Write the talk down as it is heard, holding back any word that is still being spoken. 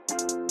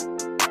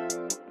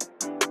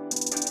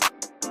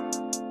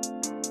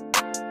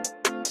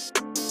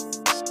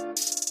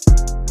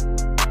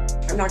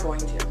I'm not going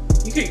to.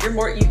 You could come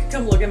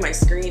look at my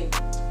screen.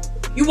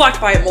 You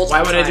walked by it multiple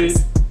times. Why would I do?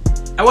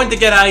 I went to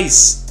get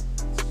ice.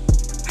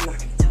 I'm not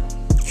gonna tell.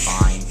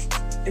 Fine.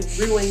 It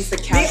ruins the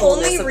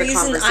casualness of the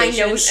conversation. The only reason I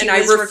know she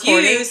and was I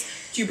recording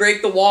refuse to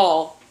break the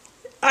wall.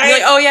 You're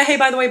like, oh yeah, hey,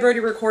 by the way, Brody,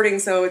 recording,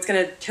 so it's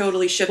gonna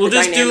totally shift the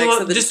dynamics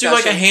of the discussion. Just do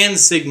like a hand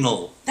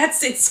signal.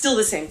 It's still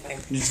the same thing.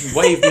 Just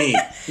wave me.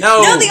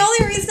 No. No, the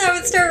only reason I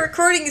would start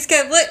recording is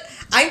because, look,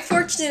 I'm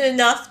fortunate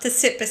enough to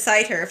sit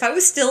beside her. If I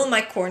was still in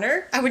my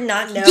corner, I would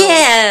not know.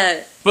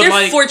 Yeah, but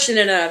they're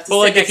fortunate enough to But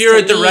like, if you're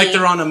a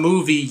director on a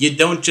movie, you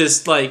don't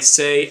just like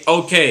say,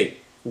 okay,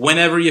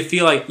 whenever you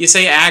feel like, you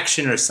say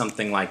action or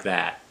something like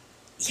that.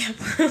 Yeah,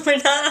 but we're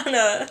not on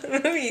a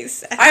movie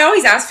set. I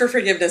always ask for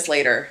forgiveness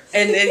later,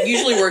 and it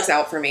usually works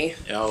out for me.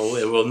 Oh,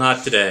 it will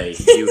not today.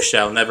 You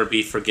shall never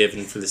be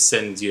forgiven for the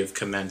sins you have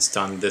commenced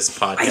on this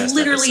podcast. I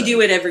literally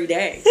do it every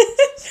day.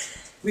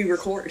 We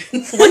record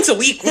once a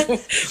week.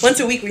 Once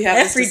a week we have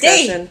every this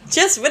discussion. Day.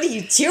 Just what are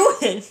you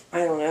doing? I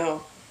don't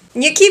know.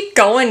 You keep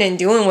going and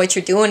doing what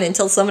you're doing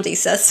until somebody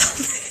says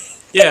something.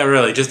 Yeah,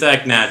 really. Just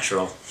act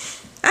natural.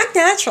 Act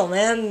natural,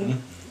 man. Mm-hmm.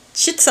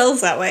 Shit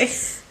sells that way.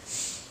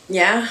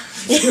 Yeah.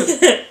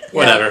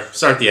 Whatever.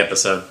 Start the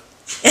episode.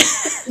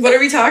 What are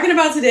we talking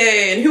about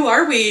today? And who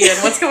are we? And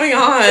what's going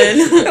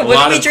on? A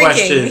lot of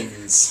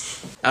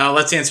questions.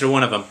 Let's answer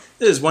one of them.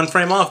 This is One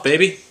Frame Off,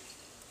 baby.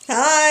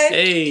 Hi.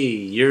 Hey,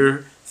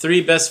 you're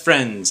three best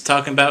friends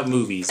talking about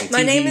movies and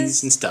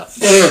TVs and stuff.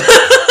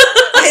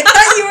 I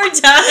thought you were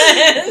done.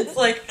 It's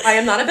like, I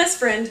am not a best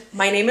friend.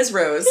 My name is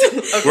Rose.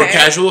 Okay. We're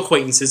casual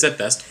acquaintances at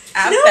best.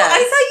 I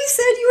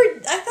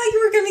thought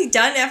you were gonna be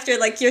done after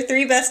like your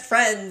three best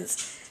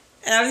friends.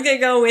 And I was gonna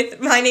go with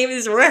my name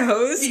is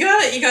Rose. You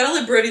gotta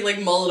let Brody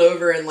like mull it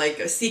over and like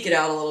seek it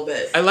out a little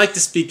bit. I like to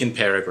speak in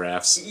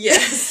paragraphs.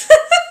 Yes.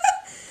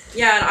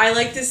 Yeah, and I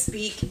like to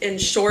speak in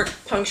short,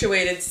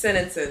 punctuated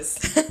sentences.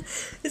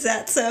 Is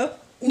that so?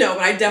 No,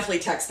 but I definitely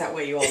text that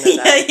way. You all know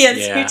that.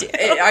 Yes, you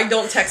do. I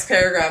don't text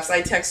paragraphs.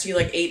 I text you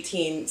like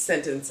 18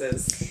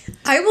 sentences.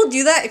 I will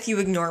do that if you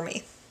ignore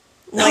me.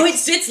 No,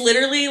 it's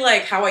literally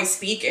like how I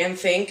speak and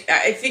think.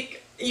 I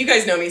think you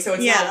guys know me, so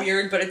it's not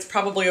weird, but it's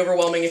probably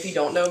overwhelming if you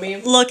don't know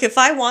me. Look, if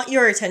I want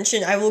your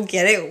attention, I will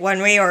get it one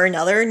way or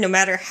another, no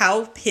matter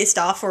how pissed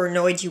off or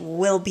annoyed you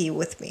will be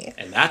with me.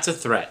 And that's a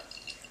threat.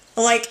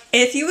 Like,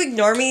 if you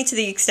ignore me to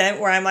the extent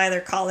where I'm either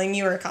calling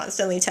you or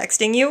constantly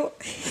texting you,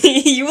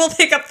 you will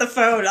pick up the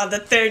phone on the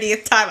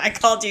 30th time I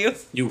called you.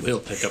 You will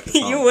pick up the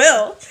phone. You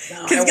will.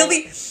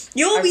 Because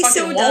you will be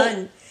so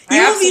done.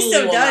 You will be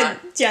so done,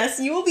 Jess.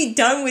 You will be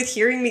done with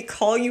hearing me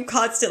call you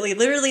constantly.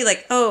 Literally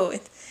like, oh,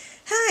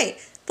 hi,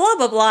 blah,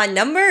 blah, blah,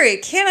 number,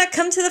 it cannot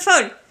come to the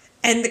phone.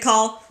 End the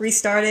call,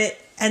 restart it,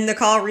 end the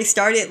call,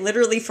 restart it,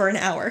 literally for an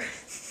hour.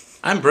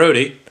 I'm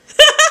Brody.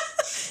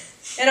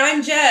 And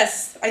I'm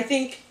Jess. I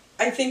think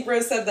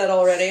Rose said that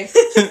already.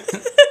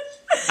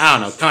 I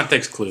don't know.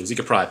 Context clues. You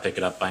could probably pick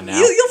it up by now.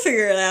 You'll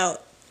figure it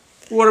out.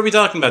 What are we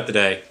talking about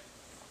today?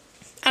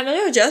 I don't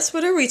know, Jess.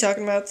 What are we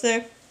talking about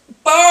today?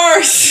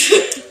 Bars!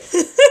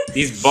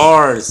 These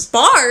bars.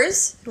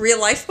 Bars? Real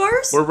life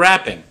bars? We're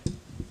rapping.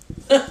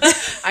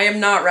 I am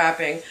not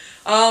rapping.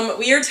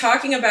 We are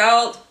talking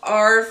about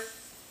our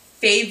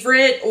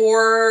favorite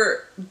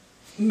or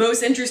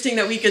most interesting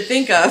that we could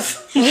think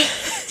of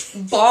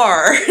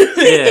bar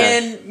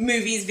in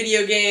movies,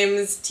 video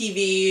games,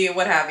 TV,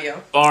 what have you.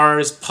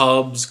 Bars,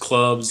 pubs,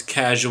 clubs,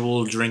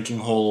 casual drinking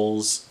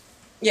holes.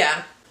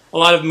 Yeah. A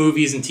lot of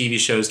movies and TV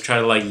shows try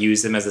to like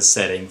use them as a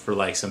setting for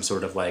like some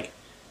sort of like,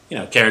 you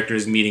know,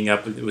 characters meeting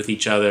up with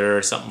each other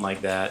or something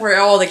like that. Where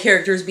all the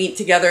characters meet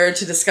together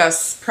to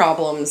discuss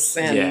problems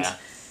and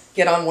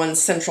get on one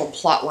central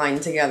plot line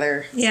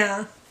together.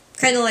 Yeah.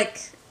 Kind of like,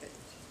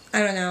 I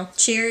don't know,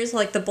 Cheers,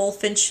 like the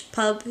Bullfinch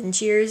pub in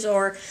Cheers,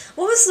 or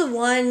what was the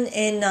one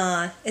in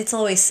It's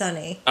Always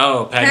Sunny?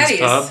 Oh,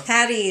 Patty's Pub?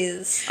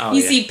 Patty's. Oh,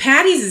 you see,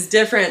 Patty's is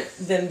different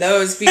than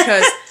those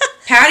because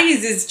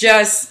Patty's is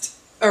just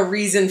a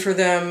reason for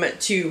them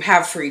to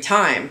have free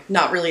time,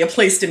 not really a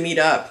place to meet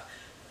up.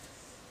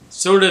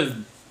 Sort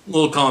of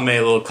little column A,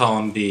 little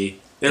column B.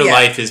 Their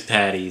life is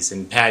Patty's,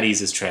 and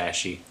Patty's is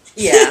trashy.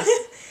 Yeah.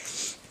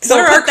 So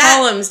what are our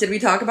columns? Did we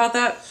talk about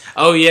that?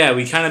 Oh, yeah.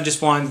 We kind of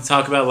just wanted to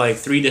talk about, like,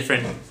 3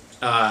 different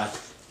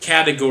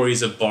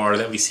categories of bar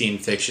that we see in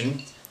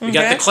fiction. We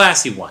got the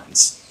classy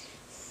ones.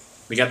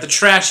 We got the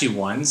trashy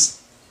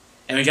ones.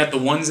 And we got the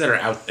ones that are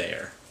out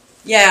there.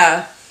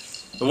 Yeah.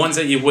 The ones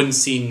that you wouldn't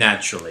see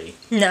naturally.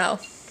 No.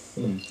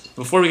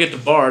 Before we get to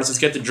bars, let's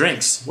get to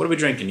drinks. What are we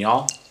drinking,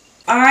 y'all?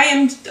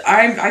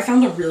 I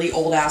found a really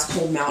old ass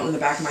cold mountain in the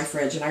back of my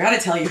fridge, and I gotta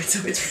tell you, it's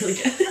really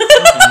good.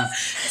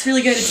 It's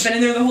really good. It's been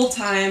in there the whole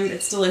time.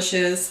 It's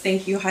delicious.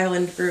 Thank you,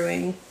 Highland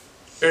Brewing.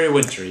 Very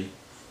wintry.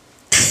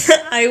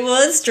 I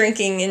was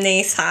drinking an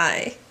Ace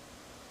High.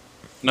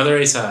 Another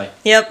Ace High.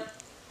 Yep.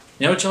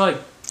 You know what you like?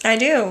 I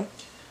do.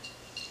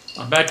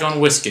 I'm back on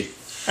whiskey.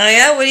 Oh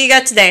yeah? What do you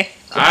got today?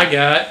 I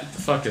got... What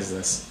the fuck is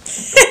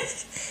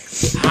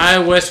this? High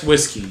West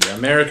Whiskey,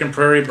 American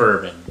Prairie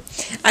Bourbon.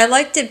 I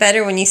liked it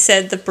better when you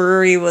said the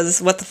brewery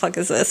was, what the fuck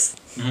is this?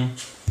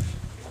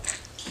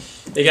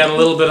 They got a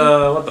little bit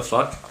of what the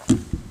fuck?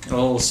 A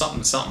little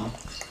something. Something.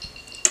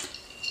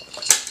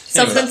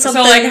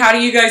 So like, how do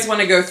you guys want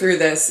to go through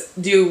this?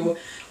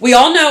 We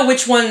all know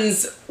which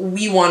ones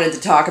we wanted to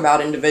talk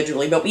about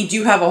individually, but we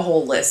do have a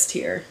whole list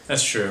here.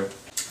 That's true.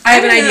 I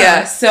have an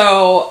idea.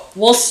 So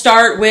we'll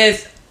start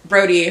with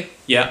Brody.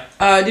 Yeah.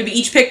 Did we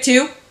each pick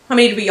 2? How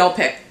many did we all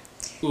pick?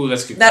 Ooh,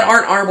 that's good. That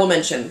aren't honorable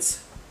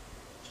mentions.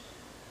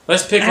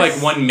 Let's pick like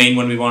one main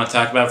one we want to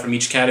talk about from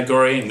each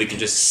category, and we can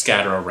just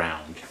scatter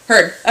around.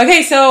 Heard.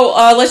 Okay, so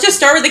let's just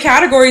start with the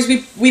categories.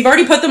 We've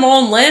already put them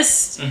all on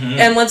lists,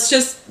 and let's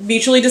just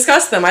mutually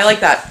discuss them. I like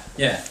that.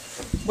 Yeah.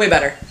 Way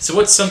better. So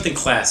what's something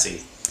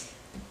classy?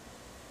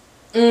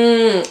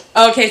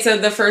 Okay, so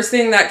the first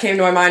thing that came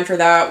to my mind for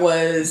that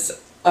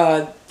was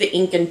the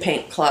Ink and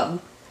Paint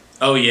Club.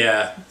 Oh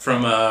yeah,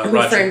 from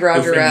Who Framed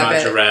Roger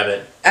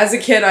Rabbit. As a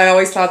kid, I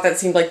always thought that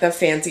seemed like the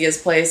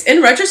fanciest place.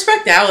 In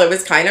retrospect now, it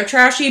was kind of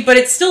trashy, but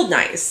it's still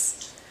nice.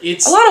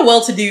 It's a lot of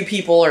well-to-do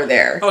people are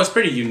there. Oh, it's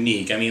pretty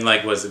unique. I mean,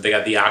 like, they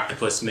got the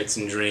octopus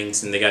mixing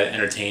drinks, and they got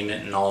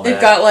entertainment and all that.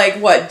 They've got, like,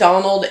 what,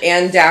 Donald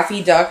and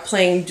Daffy Duck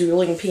playing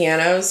dueling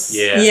pianos?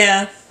 Yeah.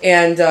 Yeah.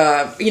 And,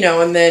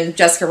 and then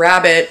Jessica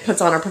Rabbit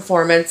puts on a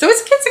performance. So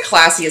it's a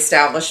classy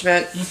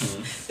establishment.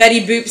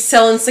 Betty Boop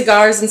selling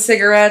cigars and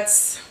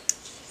cigarettes.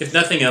 If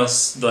nothing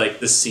else, like,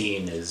 the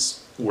scene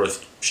is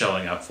worth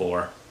showing up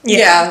for.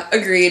 Yeah,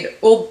 agreed.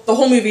 Well, the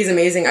whole movie is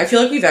amazing. I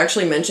feel like we've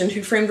actually mentioned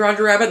Who Framed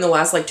Roger Rabbit in the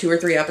last, 2 or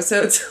 3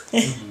 episodes.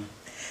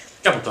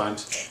 Couple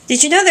times.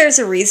 Did you know there's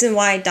a reason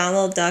why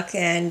Donald Duck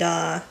and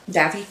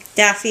Daffy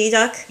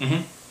Duck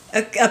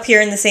appear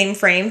in the same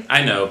frame?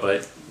 I know,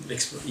 but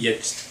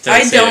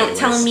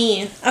tell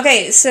me.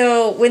 Okay,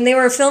 so when they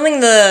were filming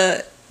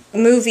the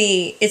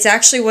movie, it's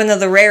actually one of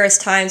the rarest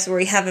times where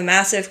we have a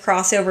massive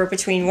crossover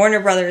between Warner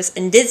Brothers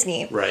and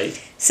Disney.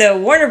 Right. So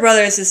Warner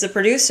Brothers is the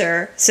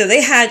producer, so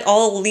they had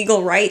all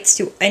legal rights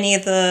to any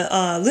of the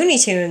Looney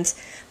Tunes,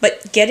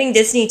 but getting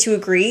Disney to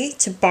agree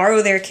to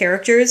borrow their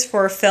characters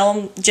for a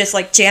film just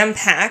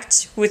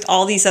jam-packed with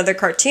all these other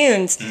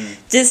cartoons,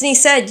 Disney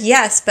said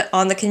yes, but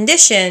on the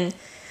condition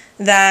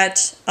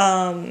that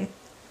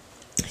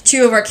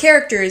 2 of our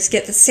characters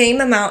get the same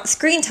amount of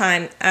screen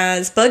time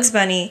as Bugs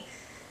Bunny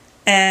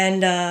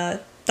and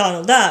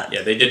Donald Duck.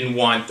 Yeah, they didn't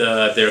want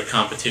their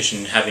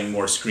competition having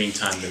more screen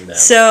time than them.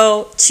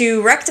 So,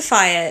 to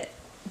rectify it,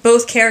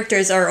 both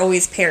characters are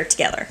always paired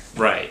together.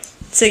 Right.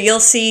 So you'll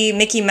see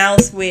Mickey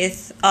Mouse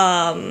with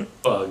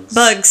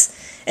Bugs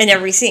in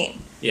every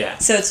scene. Yeah.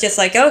 So it's just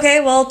okay,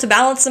 well, to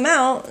balance them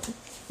out,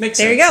 Makes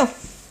there sense. You go.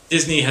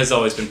 Disney has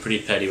always been pretty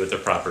petty with their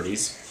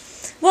properties.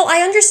 Well,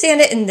 I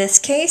understand it in this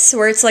case,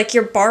 where it's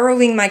you're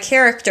borrowing my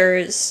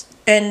characters,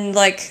 and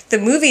the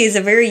movie is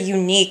a very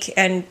unique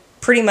and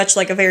pretty much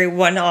a very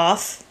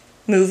one-off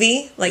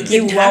movie. It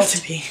didn't have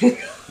to be.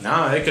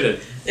 No, it could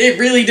have. It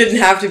really didn't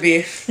have to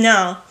be.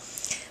 No,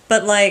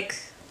 but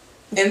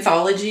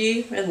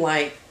anthology and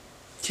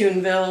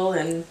Toonville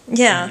and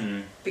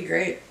be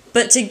great.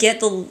 But to get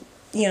the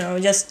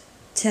just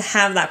to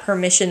have that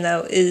permission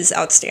though is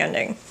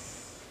outstanding.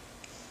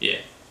 Yeah.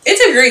 It's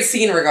a great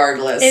scene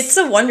regardless. It's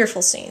a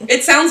wonderful scene.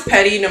 It sounds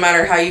petty no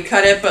matter how you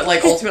cut it, but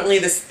ultimately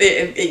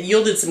it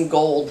yielded some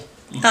gold.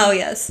 Oh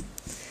yes.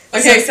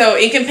 Okay, so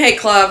Ink and Paint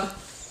Club.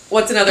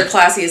 What's another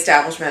classy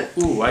establishment?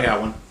 Ooh, I got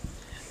one.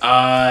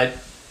 I've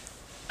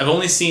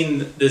only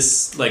seen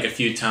this a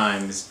few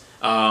times.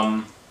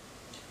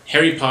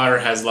 Harry Potter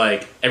has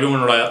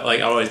everyone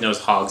always knows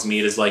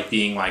Hogsmeade as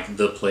being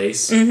the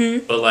place.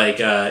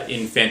 But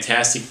in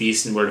Fantastic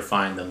Beasts and Where to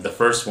Find Them, the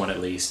first one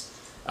at least,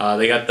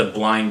 they got the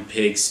Blind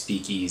Pig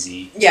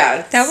Speakeasy.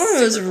 Yeah, that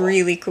one was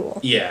really cool.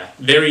 Yeah,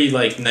 very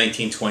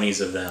 1920s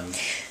of them.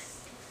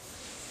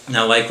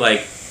 Now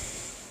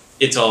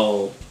it's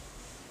all.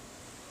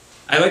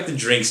 I like the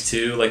drinks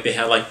too. They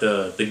have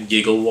the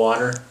giggle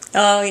water.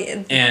 Oh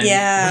yeah. And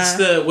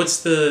yeah.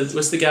 What's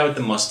the guy with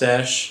the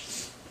mustache?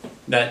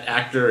 That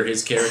actor,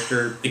 his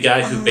character, the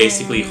guy who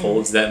basically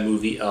holds that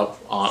movie up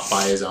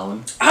by his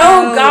own.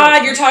 Oh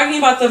God, you're talking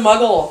about the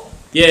Muggle.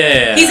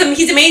 Yeah.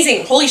 He's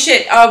amazing. Holy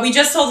shit. We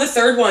just saw the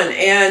third one,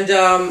 and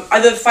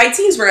the fight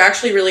scenes were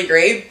actually really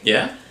great.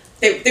 Yeah.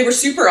 They were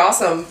super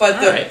awesome,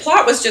 but the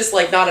plot was just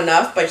not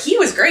enough. But he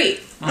was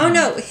great. Oh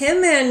no,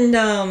 him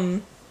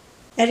and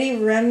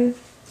Eddie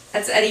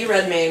That's Eddie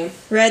Redmayne.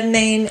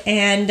 Redmayne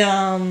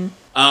and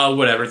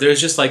whatever.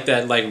 There's just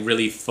that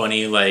really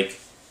funny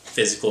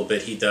physical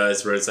bit he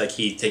does where it's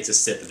he takes a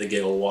sip of the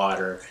giggle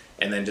water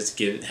and then just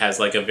has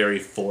a very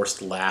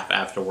forced laugh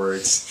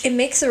afterwards. It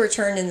makes a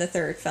return in the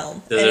third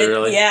film. Does it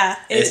really? Yeah.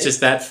 It's just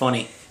that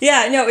funny.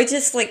 Yeah, no, it's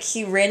just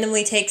he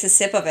randomly takes a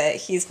sip of it.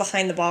 He's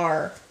behind the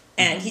bar.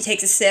 And he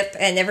takes a sip,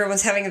 and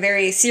everyone's having a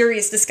very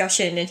serious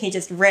discussion, and he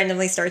just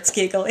randomly starts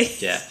giggling.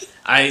 Yeah.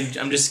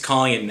 I'm just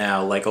calling it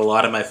now. A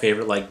lot of my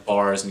favorite,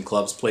 bars and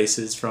clubs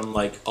places from,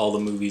 all the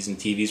movies and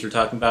TVs we're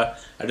talking about,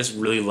 I just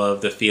really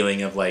love the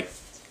feeling of,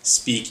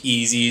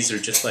 speakeasies or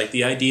just,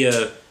 the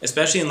idea,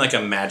 especially in,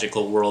 a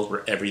magical world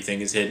where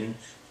everything is hidden,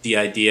 the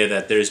idea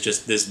that there's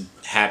just this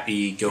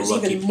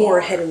happy-go-lucky There's even more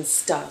bar. hidden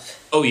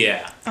stuff. Oh,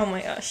 yeah. Oh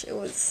my gosh, it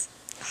was...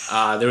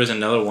 There was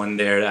another one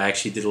there that I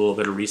actually did a little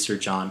bit of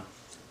research on.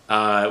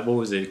 What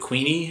was it?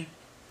 Queenie?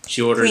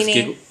 She orders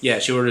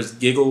she orders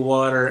giggle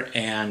water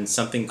and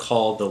something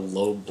called the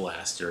Lobe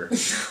Blaster.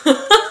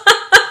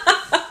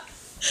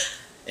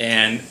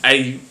 And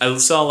I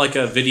saw like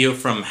a video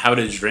from How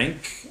to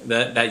Drink,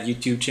 that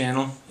YouTube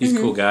channel. He's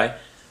a cool guy.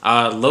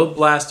 Lobe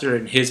Blaster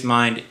in his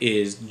mind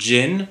is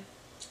gin,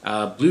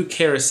 blue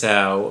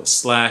curacao /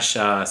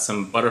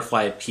 some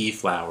butterfly pea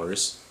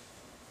flowers.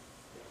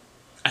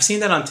 I've seen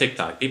that on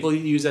TikTok. People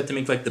use that to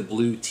make like the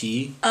blue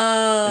tea.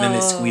 Oh. And then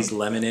they squeeze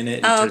lemon in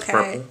it and it turns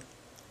purple.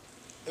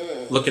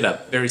 Look it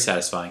up. Very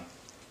satisfying.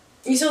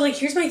 So, like,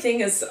 here's my thing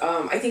is,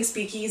 I think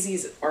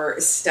speakeasies are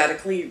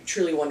aesthetically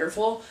truly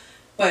wonderful,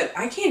 but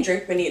I can't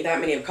drink that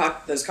many of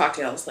those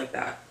cocktails like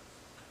that.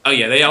 Oh,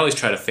 yeah. They always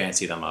try to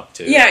fancy them up,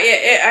 too. Yeah,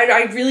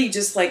 I really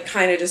just, like,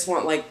 kind of just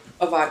want, like,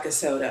 a vodka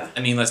soda.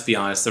 I mean, let's be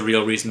honest. The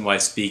real reason why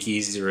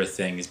speakeasies are a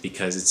thing is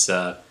because it's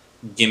a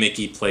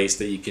gimmicky place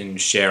that you can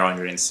share on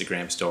your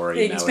Instagram story.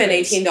 Yeah, you can spend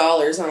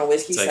 $18 on a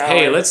whiskey sour. It's like,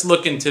 hey, let's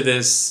look into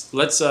this.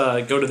 Let's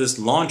go to this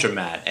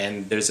laundromat,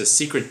 and there's a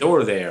secret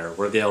door there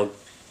where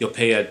you'll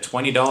pay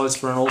 $20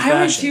 for an old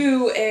fashioned. I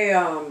went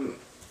to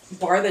a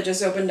bar that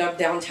just opened up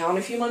downtown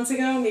a few months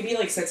ago, maybe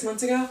like 6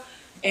 months ago,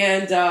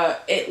 and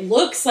it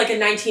looks like a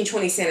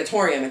 1920s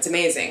sanatorium. It's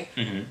amazing.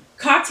 Mm-hmm.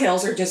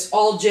 Cocktails are just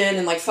all gin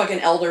and like fucking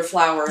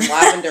elderflower and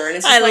lavender, and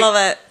it's just love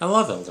it. I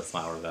love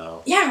elderflower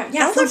though. Yeah.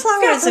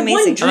 Elderflower is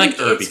amazing. I like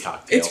herby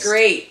cocktails. It's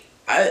great.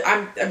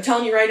 I'm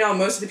telling you right now,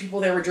 most of the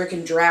people there were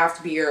drinking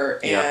draft beer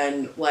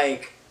and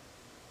like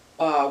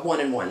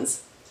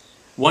 1-in-1s.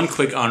 One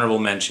quick honorable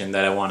mention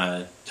that I want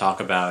to talk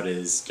about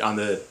is on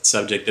the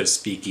subject of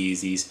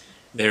speakeasies.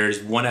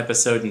 There's one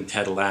episode in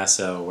Ted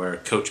Lasso where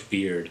Coach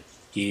Beard,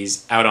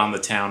 he's out on the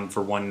town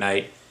for one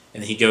night,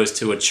 and he goes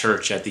to a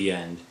church at the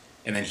end,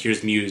 and then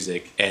hears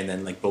music, and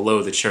then like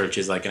below the church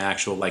is like an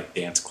actual like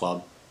dance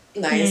club.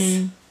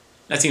 Nice.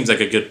 That seems like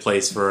a good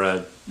place for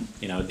a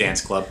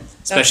dance club,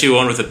 especially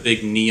one with a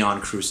big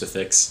neon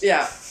crucifix.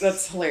 Yeah,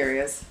 that's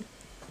hilarious.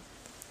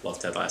 Love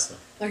Ted Lasso.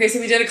 Okay, so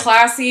we did a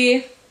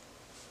classy.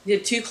 We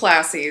did 2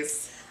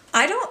 classies.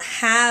 I don't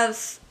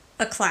have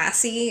a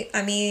classy.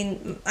 I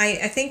mean,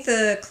 I think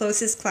the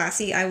closest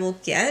classy I will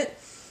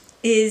get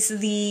is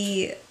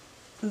the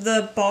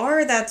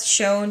bar that's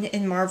shown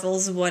in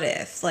Marvel's What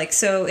If. Like,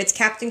 so it's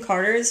Captain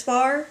Carter's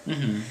bar.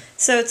 Mm-hmm.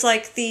 So it's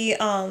like the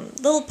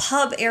little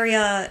pub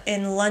area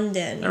in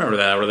London. I remember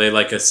that, where they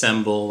like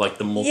assemble like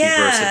the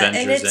multiverse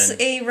Avengers. And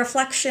it's a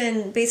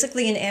reflection,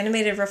 basically an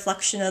animated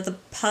reflection of the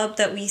pub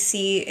that we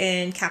see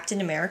in Captain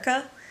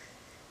America,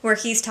 where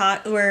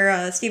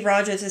where Steve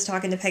Rogers is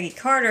talking to Peggy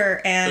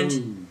Carter,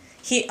 and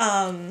he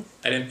I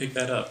didn't pick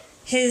that up.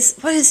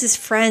 What is his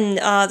friend,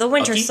 the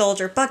Winter Bucky?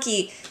 Soldier,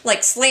 Bucky,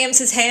 like slams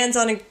his hands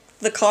on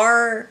the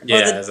car. Yeah,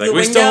 or it's like, the we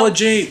window. stole a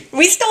Jeep.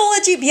 We stole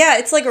a Jeep. Yeah,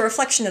 it's like a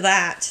reflection of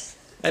that.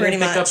 I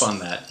didn't pick up on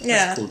that.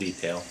 That's a cool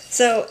detail.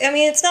 So, I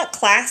mean, it's not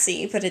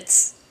classy, but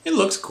it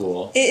looks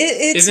cool.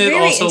 It's Isn't it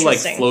very also like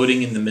interesting.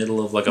 floating in the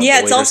middle of like a void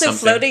it's also or something?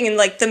 floating in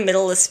like the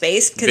middle of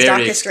space because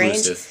Very Doctor Strange.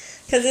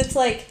 exclusive. Because it's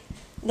like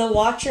the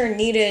Watcher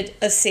needed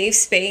a safe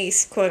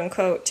space, quote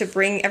unquote, to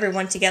bring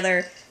everyone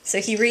together. So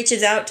he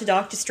reaches out to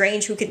Doctor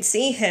Strange, who can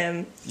see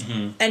him,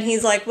 and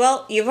he's like,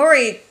 well, you've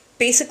already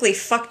basically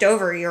fucked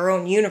over your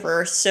own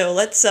universe, so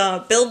let's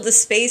build the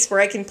space where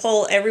I can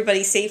pull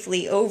everybody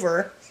safely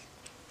over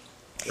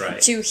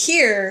to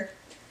here,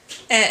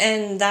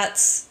 and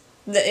that's...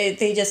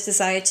 They just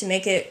decided to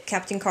make it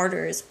Captain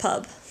Carter's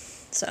pub,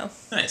 so...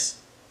 Nice.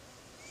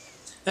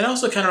 That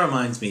also kind of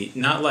reminds me,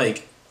 not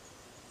like...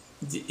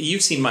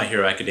 You've seen My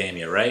Hero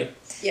Academia, right?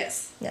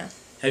 Yes. Yeah.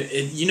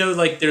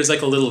 Like, there's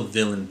like a little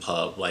villain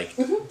pub, like,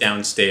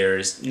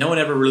 downstairs. No one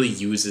ever really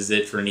uses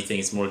it for anything.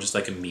 It's more just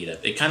like a meetup.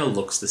 It kind of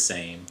looks the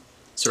same.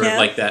 Sort of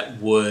like that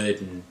wood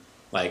and,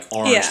 like,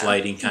 orange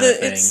lighting kind of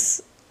thing.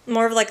 It's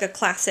more of like a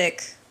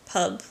classic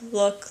pub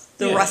look.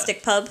 The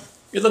rustic pub.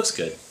 It looks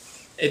good.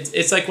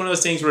 It's like one of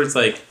those things where it's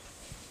like,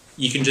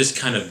 you can just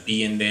kind of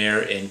be in there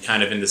and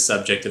kind of in the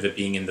subject of it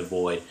being in the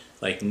void.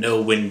 Like,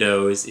 no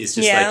windows. It's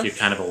just like you're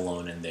kind of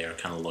alone in there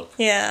kind of look.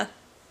 Yeah.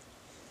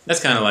 That's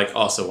kind of like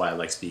also why I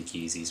like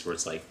speakeasies, where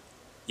it's like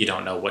you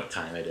don't know what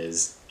time it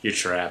is. You're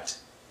trapped.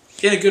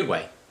 In a good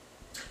way.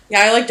 Yeah,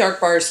 I like dark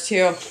bars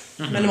too.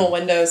 Minimal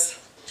windows.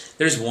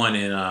 There's one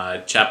in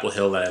Chapel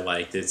Hill that I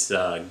liked. It's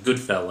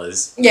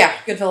Goodfellas. Yeah,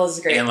 Goodfellas is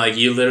great. And like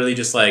you literally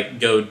just like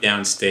go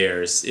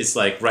downstairs. It's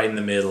like right in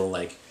the middle,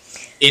 like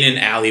in an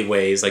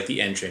alleyway is like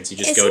the entrance. You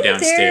just go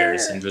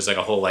downstairs and there's like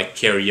a whole like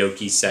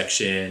karaoke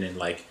section and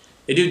like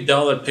they do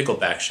dollar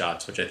pickleback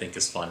shots, which I think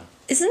is fun.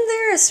 Isn't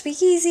there a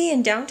speakeasy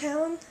in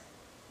downtown?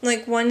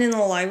 Like one in the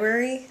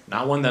library?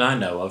 Not one that I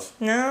know of.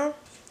 No?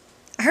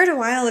 I heard a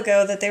while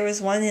ago that there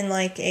was one in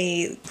like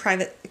a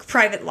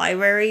private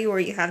library where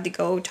you have to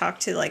go talk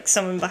to like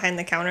someone behind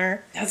the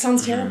counter. That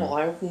sounds terrible.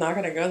 I'm not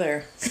going to go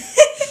there.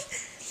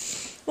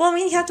 Well, I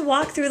mean, you have to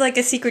walk through, like,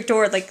 a secret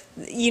door. Like,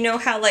 you know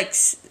how, like,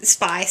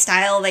 spy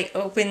style, like,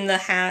 open the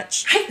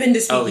hatch? I've been to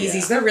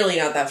speakeasies. They're really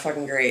not that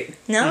fucking great.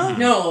 No? Mm-hmm.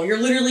 No, you're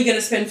literally going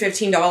to spend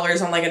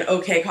 $15 on, like, an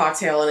okay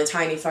cocktail in a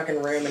tiny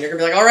fucking room, and you're going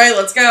to be like, all right,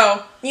 let's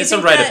go. It's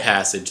a rite of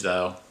passage,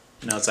 though.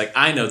 You know, it's like,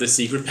 I know the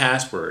secret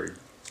password.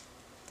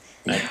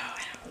 Like,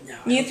 No.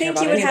 You think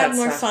you would have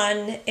more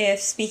fun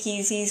if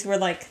speakeasies were,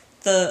 like,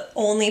 the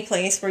only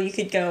place where you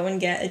could go and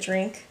get a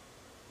drink?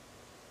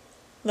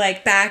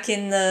 Like, back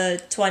in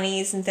the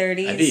 20s and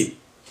 30s? I'd be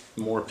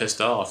more pissed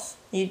off.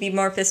 You'd be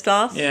more pissed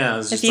off? Yeah, it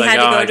was just if you like,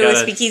 had to go to a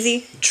gotta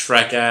speakeasy?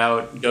 trek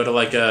out, go to,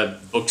 like, a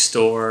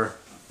bookstore,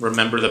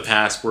 remember the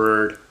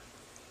password.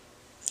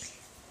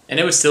 And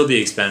it would still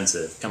be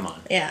expensive. Come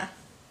on. Yeah.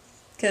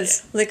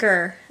 Because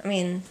liquor, I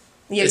mean...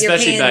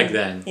 Especially you're paying, back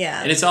then.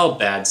 Yeah. And it's all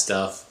bad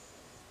stuff.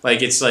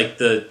 Like, it's like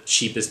the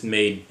cheapest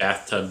made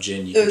bathtub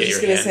gin you can get your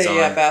hands on. I was just going to say,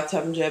 yeah,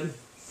 bathtub gin.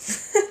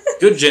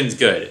 Good gin's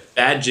good.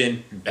 Bad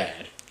gin,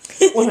 bad.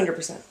 100%.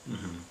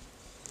 Mm-hmm.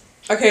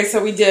 Okay,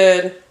 so we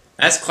did...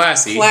 That's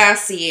classy.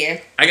 Classy.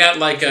 I got,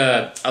 like,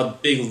 a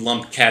big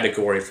lump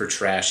category for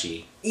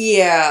trashy.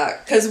 Yeah,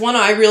 because one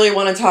I really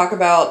want to talk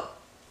about,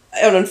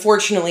 and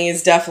unfortunately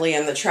is definitely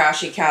in the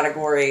trashy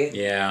category.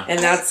 Yeah. And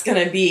that's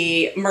going to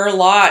be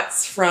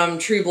Merlots from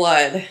True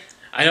Blood.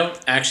 I don't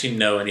actually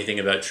know anything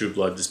about True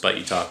Blood, despite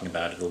you talking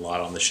about it a lot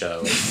on the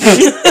show.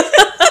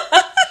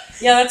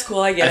 Yeah, that's cool,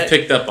 I get it. I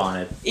picked up on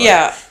it. But.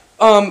 Yeah.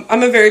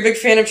 I'm a very big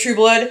fan of True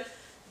Blood.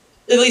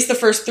 At least the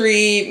first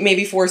 3,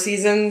 maybe 4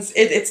 seasons.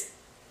 It's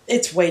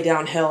way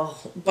downhill,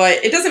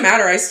 but it doesn't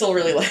matter. I still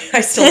really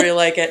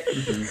like it.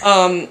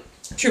 Mm-hmm.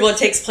 True Blood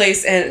takes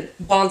place in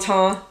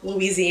Bonton,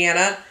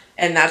 Louisiana,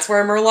 and that's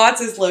where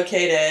Merlots is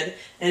located.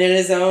 And it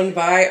is owned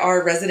by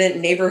our resident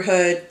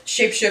neighborhood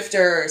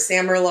shapeshifter,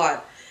 Sam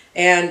Merlot.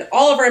 And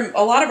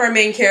a lot of our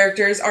main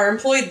characters are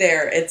employed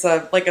there. It's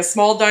a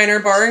small diner,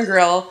 bar, and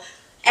grill.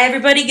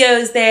 Everybody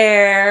goes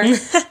there.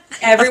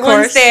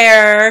 Everyone's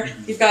there.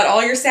 You've got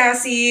all your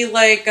sassy,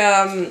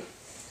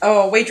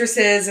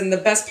 waitresses, and the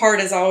best part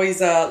is always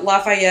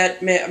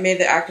Lafayette, may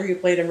the actor who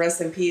played him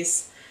rest in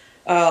peace.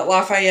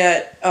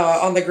 Lafayette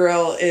on the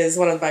grill is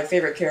one of my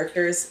favorite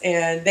characters,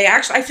 and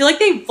I feel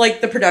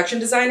like the production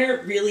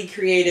designer really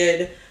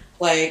created,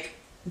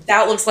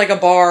 that looks like a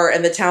bar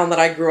in the town that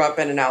I grew up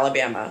in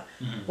Alabama.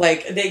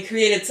 Mm-hmm. They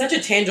created such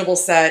a tangible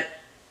set.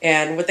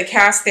 And with the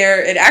cast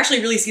there, it actually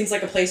really seems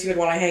like a place you would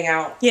want to hang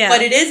out. Yeah.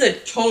 But it is a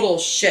total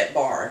shit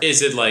bar.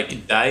 Is it,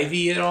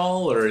 divey at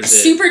all, or is it...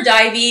 Super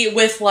divey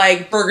with,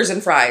 burgers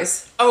and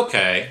fries.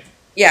 Okay.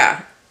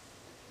 Yeah.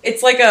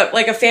 It's like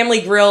a family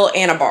grill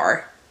and a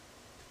bar.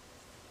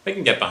 I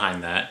can get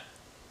behind that.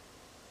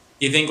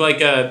 You think,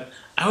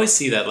 I always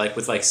see that,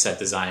 with, set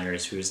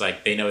designers who's,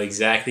 they know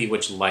exactly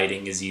which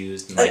lighting is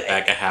used in,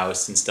 back of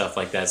house and stuff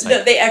like that.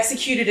 They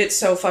executed it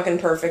so fucking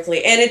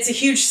perfectly. And it's a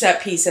huge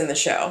set piece in the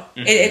show.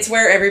 Mm-hmm. It's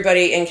where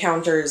everybody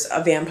encounters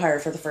a vampire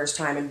for the first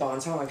time in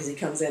Bonton, because he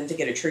comes in to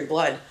get a True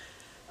Blood,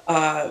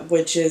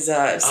 which is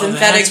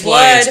synthetic blood.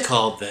 Why it's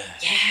called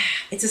that. Yeah,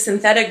 it's a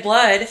synthetic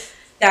blood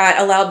that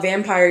allowed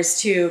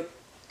vampires to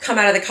come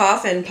out of the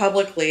coffin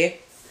publicly.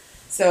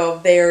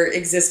 So they're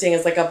existing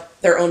as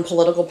their own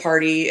political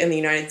party in the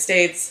United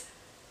States.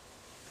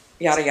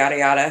 Yada yada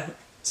yada.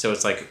 So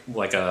it's like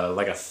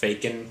a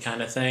faking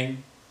kind of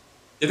thing.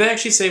 Did they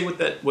actually say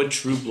what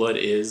True Blood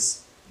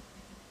is?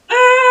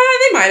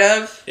 They might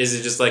have. Is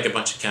it just a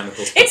bunch of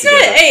chemicals? It's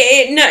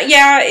not.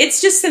 Yeah,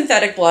 it's just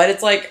synthetic blood.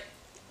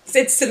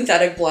 It's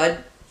synthetic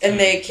blood, and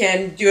they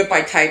can do it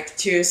by type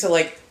too. So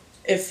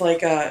if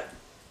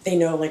they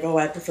know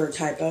I prefer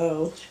type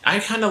O. I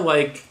kind of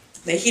like.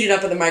 They heat it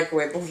up in the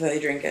microwave before they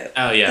drink it.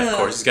 Oh, yeah, of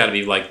course. It's got to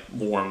be,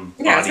 warm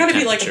Yeah, it's got to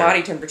be, a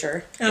body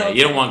temperature. Yeah,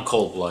 you don't want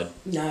cold blood.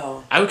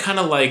 No. I would kind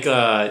of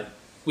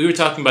we were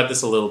talking about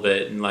this a little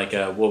bit, and,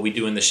 What We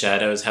Do in the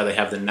Shadows, how they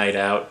have the night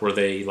out where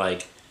they,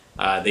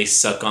 they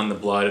suck on the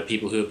blood of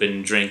people who have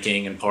been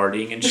drinking and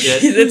partying and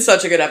shit. It's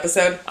such a good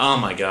episode. Oh,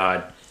 my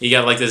God. You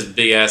got, this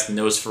big-ass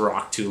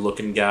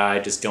Nosferatu-looking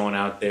guy just going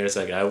out there. It's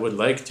I would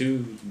like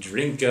to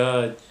drink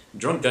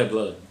drunk guy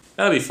blood.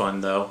 That'd be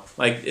fun, though.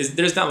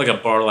 There's not, a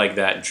bar like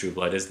that in True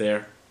Blood, is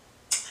there?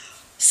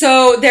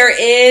 So, there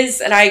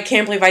is, and I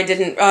can't believe I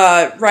didn't,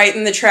 right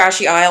in the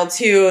trashy aisle,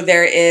 too,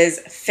 there is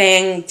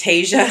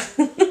Fangtasia.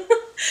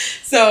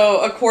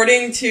 So,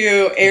 according to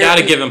Eric... You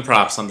gotta give him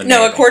props on the name.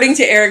 No, according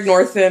to Eric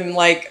Northam,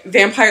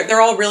 vampire...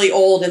 They're all really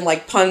old, and,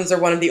 puns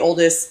are one of the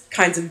oldest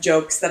kinds of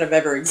jokes that have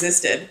ever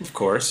existed. Of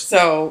course.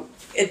 So,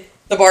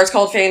 the bar's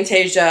called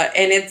Fangtasia,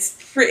 and it's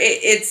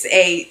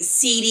a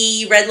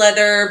seedy, red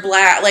leather,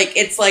 black,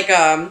 it's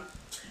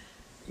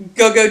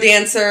go-go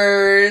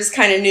dancers,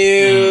 kind of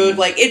nude,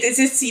 it's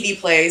a seedy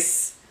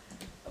place,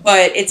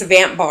 but it's a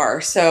vamp bar,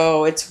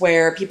 so it's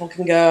where people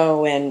can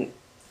go and...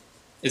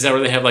 Is that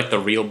where they have, the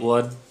real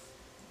blood?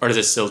 Or is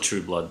it still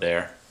True Blood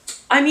there?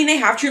 I mean, they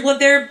have True Blood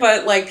there,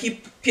 but,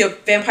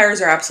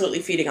 vampires are absolutely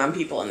feeding on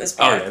people in this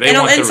bar. Oh,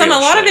 yeah, a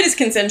lot of it is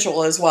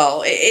consensual as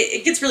well.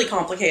 It gets really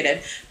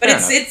complicated, but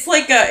it's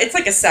like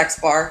a sex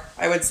bar,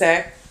 I would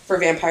say, for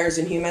vampires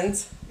and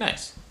humans.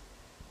 Nice.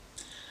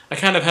 I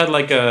kind of had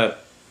like a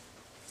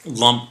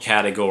lump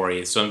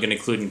category, so I'm going to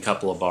include in a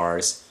couple of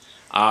bars.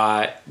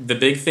 The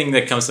big thing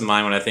that comes to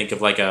mind when I think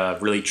of like a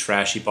really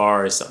trashy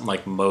bar is something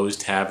like Moe's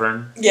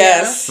Tavern.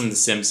 Yes. From The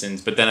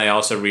Simpsons. But then I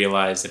also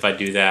realized if I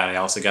do that, I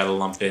also got to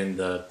lump in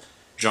the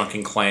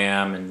Drunken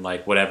Clam and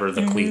like whatever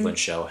the Cleveland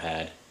show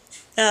had.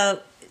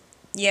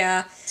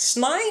 Yeah.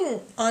 Mine,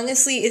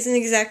 honestly, isn't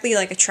exactly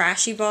like a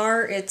trashy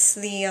bar. It's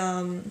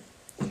the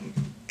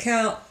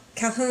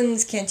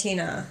Calhoun's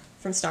Cantina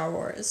from Star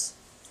Wars.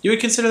 You would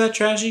consider that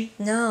trashy?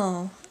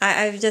 No.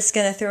 I'm just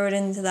going to throw it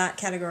into that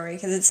category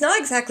because it's not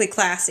exactly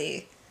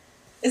classy.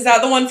 Is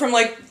that the one from,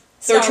 like,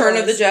 The Return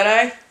of the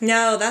Jedi?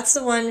 No, that's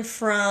the one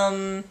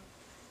from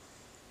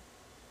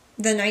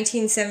the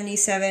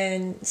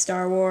 1977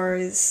 Star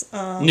Wars...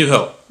 New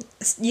Hope.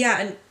 Yeah,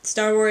 and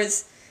Star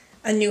Wars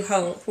A New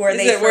Hope. Where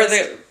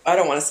I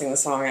don't want to sing the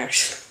song,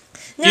 actually.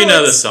 No, you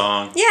know the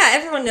song. Yeah,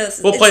 everyone knows.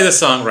 We'll play the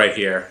song right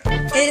here.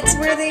 It's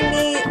where they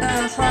meet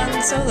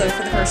Han Solo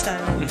for the first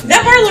time.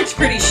 That bar looked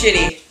pretty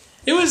shitty.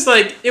 It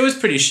was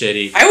pretty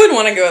shitty. I wouldn't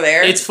want to go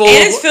there. It's filled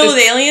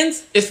with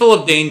aliens. It's full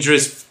of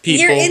dangerous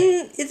people.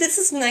 This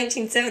is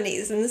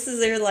 1970s, and this is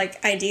their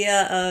like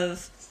idea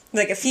of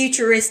like a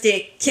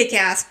futuristic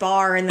kick-ass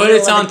bar in the middle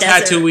of the desert.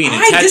 But it's on Tatooine.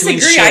 I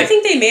disagree. I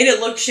think they made it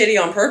look shitty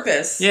on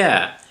purpose.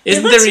 Yeah.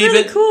 It looks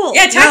really cool.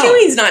 Yeah,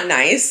 Tatooine's not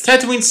nice.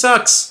 Tatooine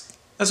sucks.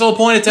 That's the whole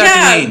point of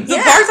Tatooine. Yeah, the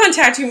bars on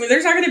Tatooine,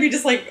 there's not going to be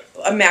just, like,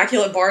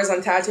 immaculate bars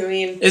on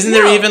Tatooine. Isn't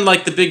there even,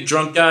 like, the big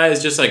drunk guy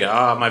is just like,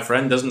 my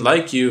friend doesn't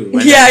like you.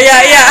 And yeah.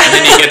 And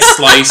then he gets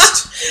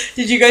sliced.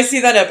 Did you guys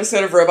see that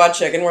episode of Robot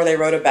Chicken where they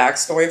wrote a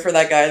backstory for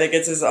that guy that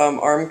gets his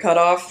arm cut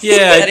off?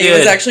 Yeah, and he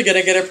was actually going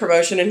to get a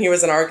promotion and he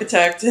was an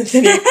architect and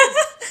then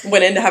he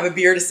went in to have a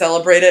beer to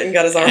celebrate it and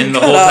got his arm cut off. And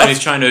the whole time he's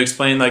trying to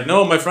explain, like,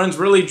 no, my friend's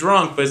really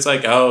drunk. But it's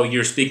like, oh,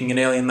 you're speaking an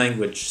alien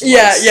language.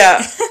 Slice.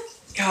 Yeah.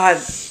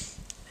 God.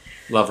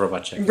 Love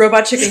Robot Chicken.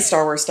 Robot Chicken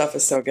Star Wars stuff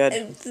is so good.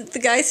 And the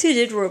guys who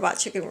did Robot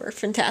Chicken were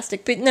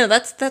fantastic. But no,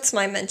 that's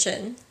my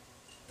mention.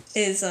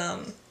 Is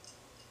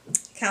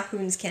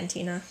Calhoun's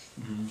Cantina.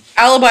 Mm-hmm.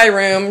 Alibi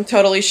Room,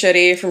 totally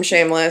shitty from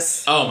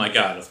Shameless. Oh my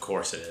god, of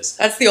course it is.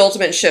 That's the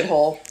ultimate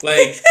shithole.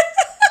 Like,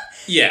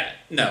 yeah,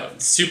 no,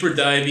 super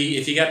divey.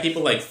 If you got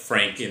people like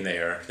Frank in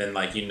there, then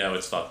like you know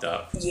it's fucked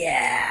up.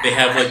 Yeah. They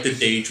have like the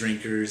day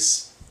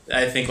drinkers.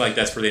 I think like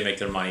that's where they make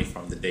their money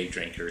from, the day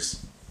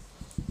drinkers.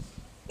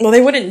 Well,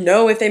 they wouldn't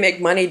know if they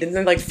make money. Didn't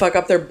they, like, fuck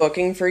up their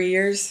booking for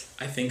years?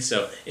 I think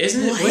so.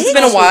 Isn't it? It's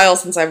been a while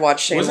since I've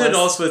watched Shameless. Wasn't it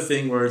also a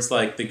thing where it's,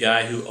 like, the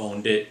guy who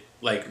owned it,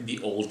 like, the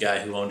old guy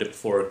who owned it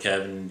before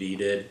Kevin and V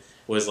did,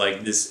 was,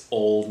 like, this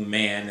old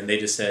man, and they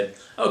just said,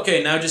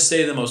 okay, now just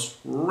say the most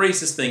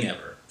racist thing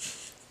ever.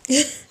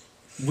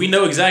 We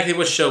know exactly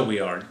what show we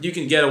are. You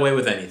can get away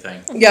with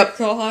anything. Yep.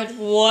 God,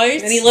 what?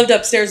 And he lived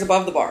upstairs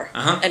above the bar.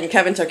 Uh-huh. And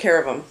Kevin took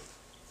care of him.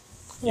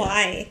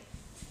 Why?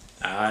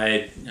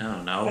 I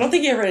don't know. I don't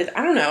think he ever did.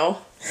 I don't know.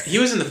 He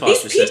was in the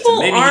foster system.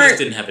 Maybe he just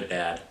didn't have a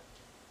dad.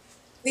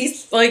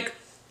 These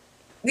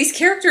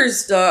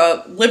characters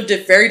lived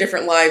very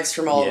different lives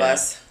from all of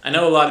us. I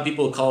know a lot of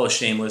people call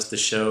Shameless the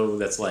show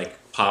that's like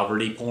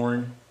poverty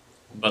porn,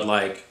 but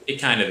like it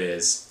kind of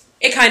is.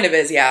 It kind of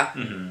is, yeah.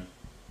 Mm-hmm.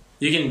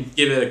 You can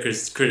give it a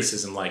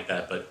criticism like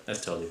that, but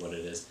that's totally what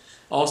it is.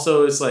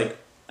 Also, it's like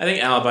I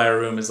think Alibi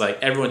Room is like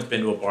everyone's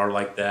been to a bar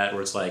like that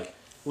where it's like.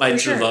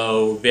 Lights are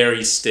low,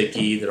 very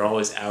sticky. They're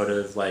always out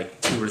of like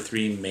 2 or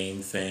 3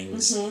 main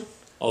things. Mm-hmm.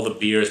 All the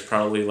beer is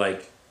probably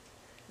like,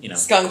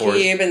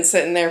 skunky, been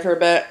sitting there for a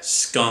bit.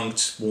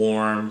 Skunked,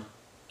 warm,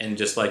 and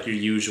just like your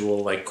usual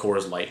like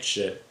Coors Light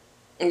shit.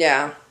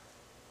 Yeah.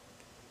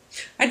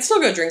 I'd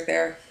still go drink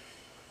there.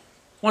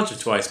 Once or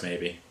twice,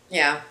 maybe.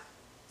 Yeah.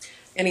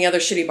 Any other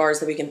shitty bars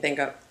that we can think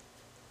of?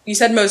 You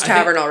said Moe's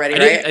Tavern already,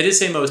 right? I did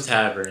say Moe's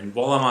Tavern. And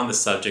while I'm on the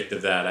subject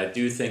of that, I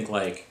do think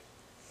like.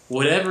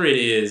 Whatever it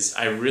is,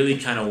 I really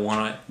kind of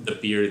want the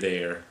beer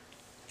there.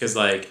 Because,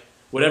 like,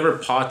 whatever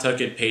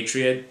Pawtucket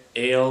Patriot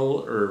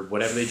Ale or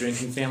whatever they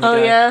drink in Family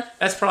Guy, yeah.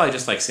 That's probably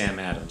just like Sam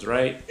Adams,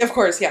 right? Of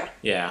course, yeah.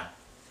 Yeah.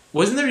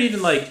 Wasn't there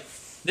even, like,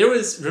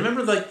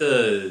 remember, like,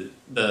 the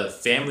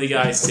Family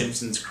Guy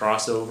Simpsons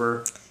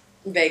crossover?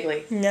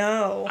 Vaguely.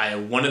 No.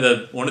 One of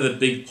the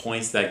big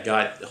points that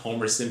got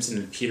Homer Simpson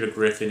and Peter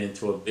Griffin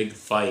into a big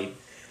fight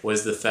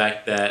was the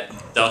fact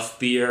that Duff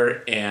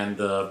Beer and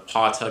the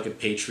Pawtucket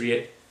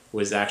Patriot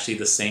was actually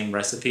the same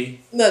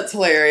recipe. That's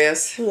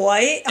hilarious.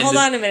 What? Hold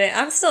on a minute.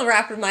 I'm still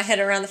wrapping my head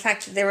around the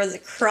fact that there was a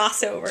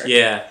crossover.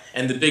 Yeah,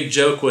 and the big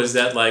joke was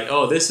that, like,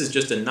 oh, this is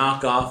just a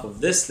knockoff of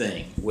this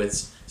thing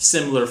with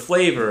similar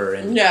flavor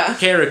and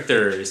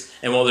characters.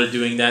 And while they're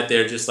doing that,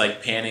 they're just,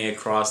 like, panning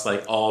across,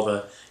 like, all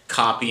the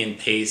copy and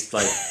paste,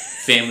 like,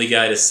 Family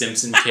Guy to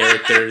Simpson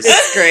characters.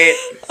 That's great.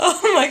 Oh,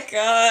 my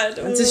God.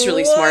 It's just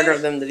really smart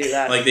of them to do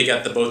that. Like, they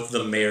got both of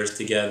the mayors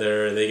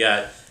together. They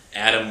got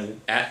Adam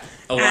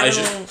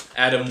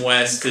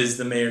West is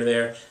the mayor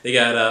there. They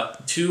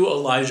got 2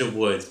 Elijah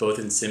Woods, both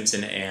in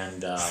Simpson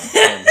and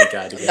Family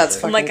Guy together. That's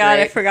fucking Oh my god,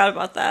 great. I forgot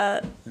about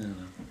that.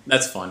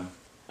 That's fun.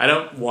 I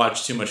don't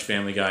watch too much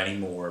Family Guy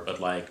anymore, but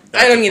like...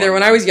 I don't either.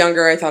 When I was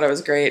younger, I thought it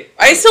was great.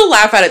 I still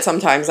laugh at it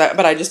sometimes,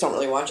 but I just don't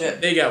really watch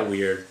it. They got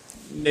weird.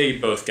 They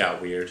both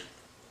got weird.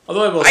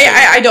 Although I will say...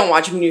 I don't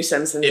watch New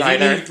Simpsons if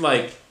either. you need,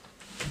 like,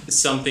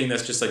 something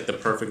that's just, like, the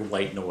perfect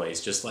white noise,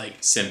 just like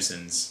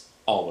Simpsons,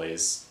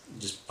 always.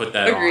 Just put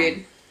that on.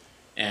 Agreed.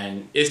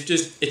 And it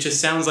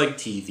just sounds like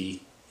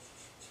TV.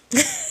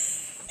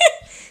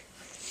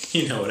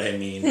 You know what I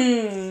mean.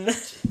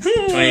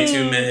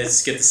 22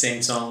 minutes, get the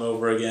same song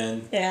over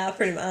again. Yeah,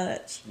 pretty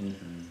much.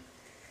 Mm-hmm.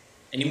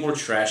 Any more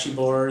trashy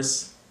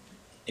bars?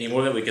 Any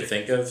more that we could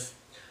think of?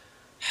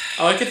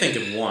 Oh, I could think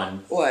of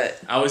one.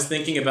 What? I was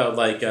thinking about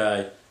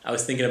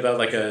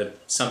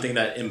something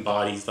that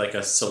embodies like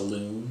a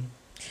saloon,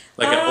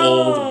 like an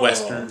old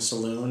Western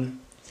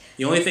saloon.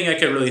 The only thing I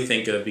could really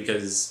think of,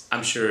 because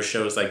I'm sure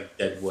shows like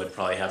Deadwood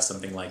probably have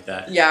something like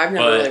that. Yeah, I've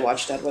never really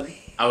watched Deadwood.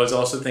 I was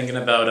also thinking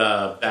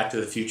about Back to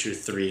the Future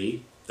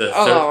 3.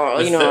 How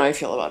I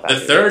feel about that. The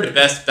third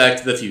best Back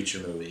to the Future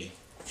movie.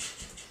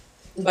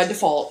 By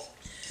default.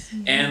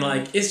 And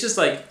like it's just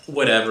like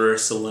whatever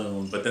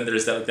saloon, but then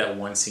there's that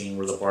one scene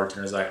where the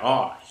bartender's like,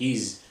 "Oh,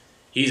 he's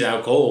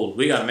out cold.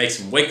 We gotta make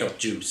some wake up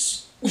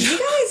juice." Did you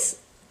guys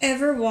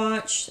ever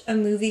watch a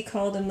movie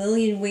called A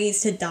Million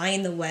Ways to Die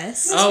in the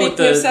West? Oh, with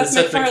the Seth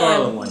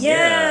MacFarlane one.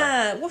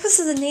 Yeah. What was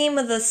the name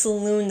of the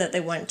saloon that they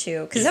went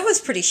to? Because that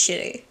was pretty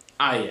shitty.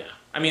 Yeah.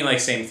 I mean, like,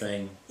 same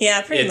thing.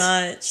 Yeah, pretty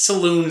much.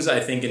 Saloons, I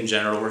think, in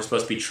general, were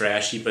supposed to be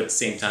trashy, but at the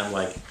same time,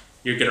 like,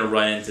 you're gonna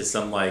run into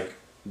some, like,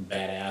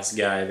 badass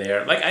guy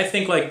there. Like, I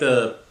think, like,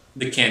 the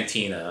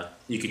Cantina,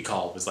 you could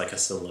call it, was, like, a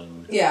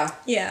saloon. Yeah.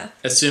 Yeah.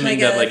 Assuming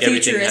that, like,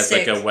 everything has,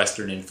 like, a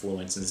Western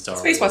influence in Star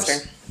Wars. Space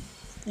Western.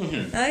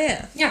 Mm-hmm. Oh,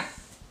 yeah. Yeah.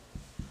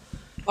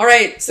 All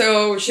right,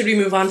 so should we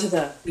move on to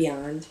the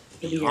Beyond?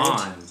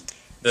 Beyond.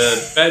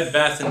 The Bed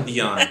Bath &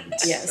 Beyond.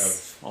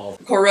 Yes. Of all.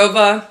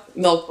 Korova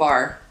Milk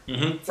Bar.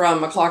 Mm-hmm.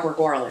 From A Clockwork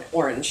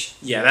Orange.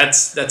 Yeah,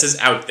 that's as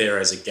out there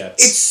as it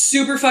gets. It's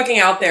super fucking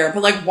out there,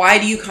 but like, why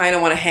do you kind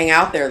of want to hang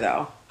out there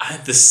though?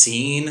 The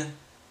scene.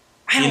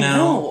 I don't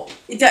know.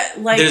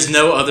 There's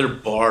no other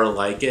bar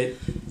like it.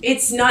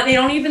 It's not. They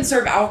don't even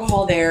serve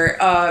alcohol there.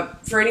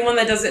 For anyone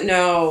that doesn't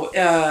know,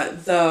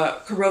 the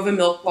Korova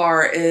Milk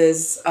Bar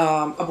is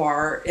a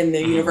bar in the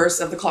universe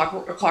of the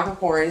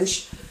Clockwork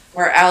Orange,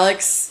 where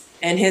Alex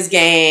and his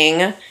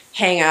gang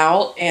hang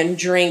out and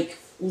drink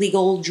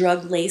legal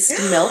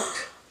drug-laced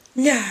milk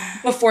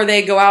before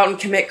they go out and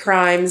commit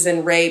crimes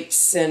and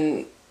rapes,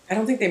 and I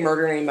don't think they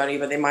murder anybody,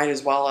 but they might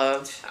as well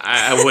have.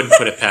 I wouldn't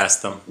put it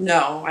past them.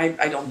 No, I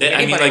don't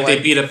think they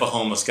beat up a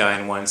homeless guy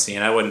in one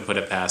scene. I wouldn't put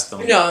it past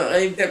them.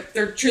 No,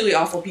 they're truly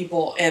awful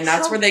people, and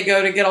that's where they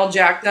go to get all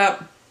jacked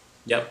up.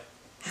 Yep.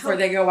 Before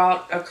they go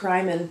out a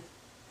crime and.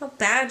 How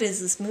bad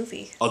is this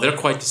movie? Oh, they're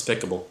quite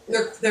despicable.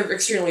 They're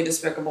extremely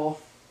despicable.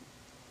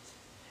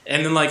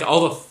 And then, like,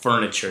 all the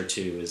furniture,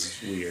 too, is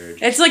weird.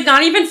 It's, like,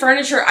 not even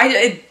furniture.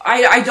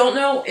 I don't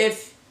know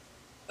if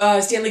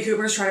Stanley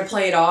Kubrick's trying to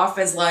play it off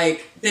as,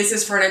 like, this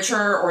is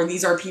furniture or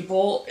these are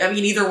people. I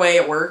mean, either way,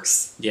 it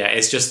works. Yeah,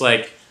 it's just,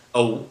 like,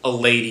 a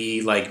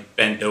lady, like,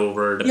 bent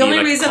over to The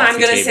only reason I'm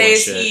going to say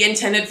is shit. he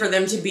intended for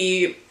them to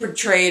be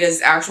portrayed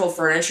as actual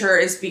furniture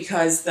is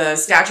because the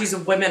statues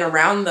of women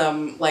around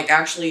them, like,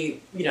 actually,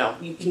 you know,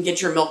 you can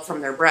get your milk from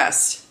their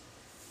breast.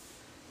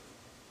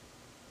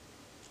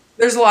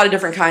 There's a lot of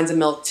different kinds of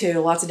milk,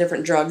 too. Lots of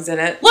different drugs in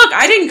it. Look,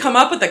 I didn't come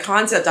up with the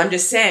concept. I'm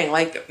just saying,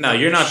 like... No,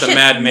 you're not the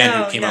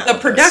madman who came up with The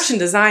production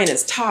design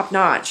is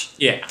top-notch.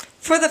 Yeah.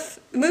 For the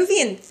movie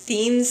and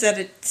themes that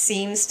it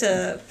seems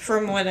to,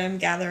 from what I'm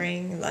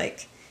gathering,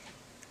 like,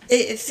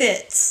 it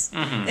fits.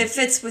 Mm-hmm. It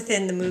fits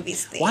within the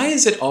movie's theme. Why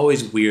is it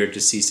always weird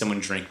to see someone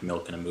drink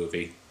milk in a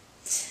movie?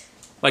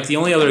 Like, the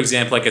only other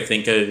example I could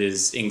think of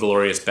is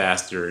Inglourious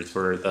Basterds,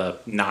 where the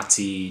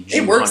Nazi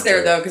Jew It works hunter,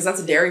 there, though, because that's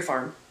a dairy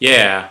farm.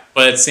 Yeah,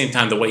 but at the same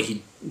time, the way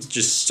he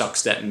just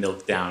sucks that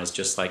milk down is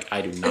just like,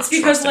 I do not It's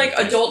because, trust like,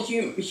 anything. adult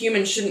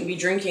humans shouldn't be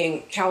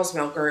drinking cow's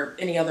milk or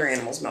any other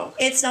animal's milk.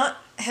 It's not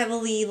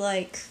heavily,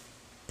 like,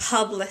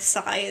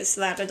 publicized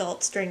that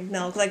adults drink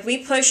milk. Like, we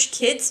push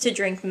kids to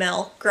drink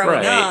milk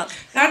growing up.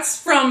 That's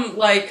from,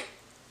 like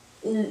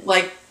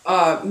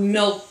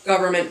milk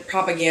government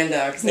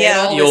propaganda. Because they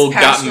had all the old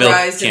this Got Milk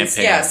pasteurized and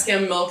campaign.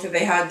 skim milk that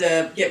they had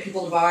to get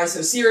people to buy.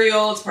 So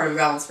cereal, it's part of a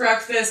balanced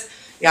breakfast,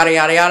 yada,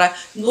 yada, yada.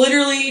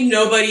 Literally,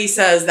 nobody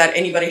says that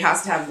anybody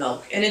has to have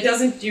milk. And it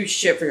doesn't do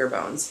shit for your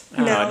bones.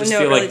 I just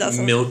feel like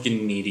milk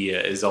in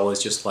media is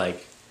always just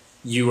like,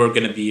 you are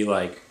going to be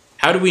like,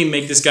 how do we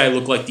make this guy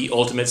look like the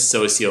ultimate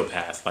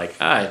sociopath? Like,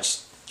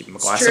 just give him a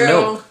glass of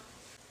milk.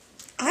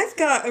 I've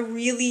got a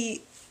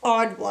really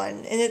odd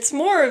one, and it's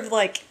more of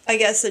like, I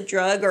guess, a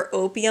drug or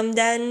opium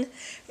den,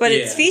 but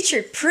it's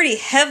featured pretty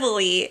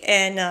heavily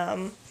in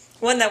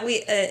one that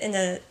we in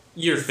a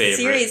your favorite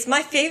series,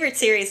 my favorite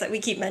series that we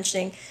keep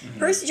mentioning.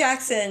 Percy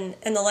Jackson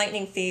and the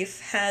Lightning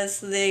Thief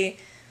has the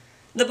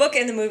book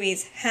and the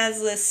movies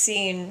has this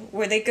scene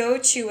where they go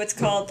to what's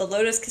called the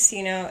Lotus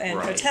Casino and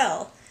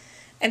Hotel,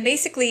 and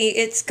basically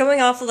it's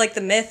going off of like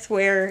the myth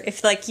where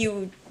if like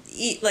you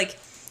eat like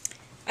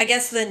I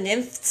guess the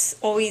nymphs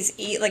always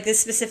eat, like this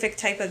specific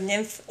type of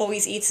nymph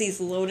always eats these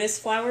lotus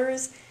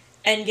flowers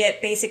and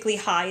get basically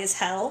high as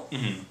hell.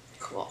 Mm-hmm.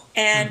 Cool.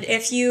 And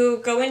if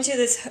you go into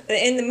this,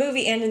 in the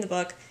movie and in the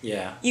book,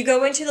 Yeah. you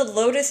go into the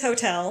Lotus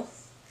Hotel,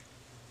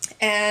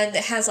 and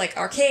it has like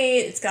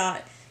arcade, it's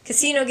got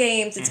casino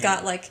games, it's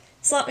got like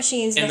slot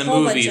machines, In and the a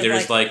whole movie, bunch of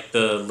there's like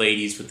the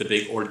ladies with the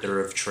big hors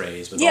d'oeuvre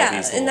trays with all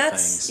these little and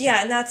that's things.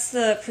 yeah, and that's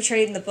the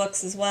portrayed in the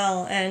books as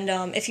well. And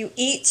if you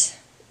eat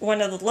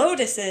one of the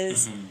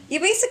lotuses, you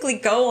basically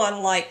go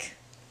on like,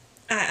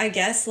 I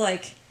guess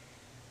like,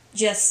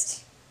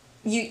 just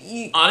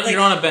you like, You're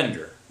on a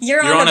bender.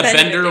 You're on a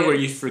bender where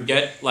you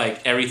forget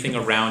like everything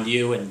around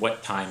you and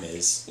what time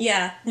is.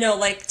 Yeah, no,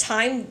 like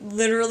time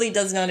literally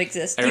does not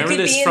exist. I remember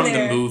this from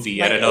the movie.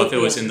 Like I don't know if it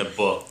was in the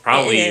book.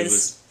 Probably It it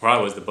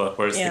was the book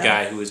where it's the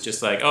guy who was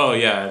just like, oh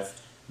yeah,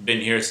 I've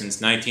been here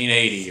since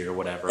 1980 or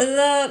whatever.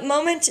 The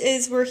moment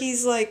is where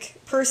he's like,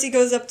 Percy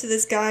goes up to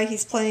this guy,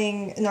 he's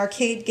playing an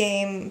arcade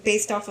game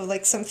based off of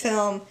like some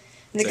film.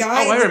 And the It's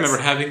guy like, I remember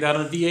having that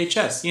on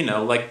VHS. You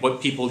know, like what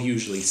people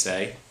usually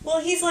say. Well,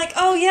 he's like,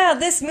 oh yeah,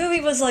 this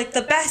movie was like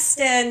the best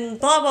and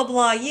blah blah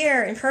blah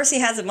year. And Percy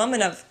has a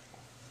moment of,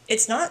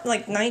 it's not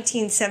like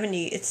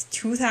 1970, it's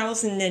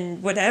 2000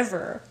 and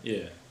whatever.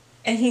 Yeah.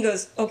 And he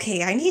goes,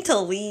 okay, I need to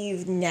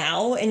leave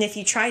now. And if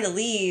you try to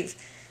leave,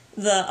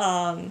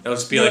 That'll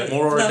just be like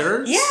more hors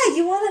d'oeuvres? Yeah,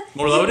 you want to...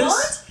 More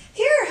Lotus?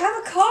 Here,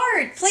 have a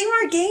card. Play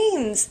more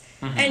games.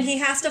 And he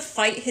has to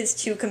fight his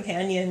two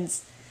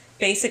companions,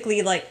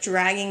 basically like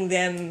dragging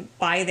them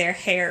by their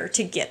hair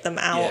to get them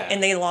out. Yeah.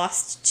 And they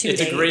lost 2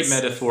 days. It's a great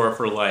metaphor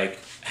for like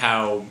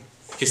how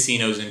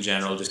casinos in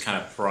general just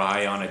kind of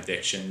pry on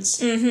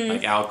addictions,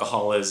 like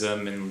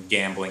alcoholism and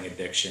gambling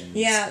addictions.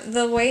 Yeah,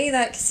 the way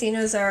that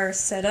casinos are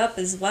set up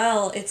as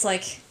well, it's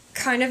like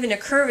kind of in a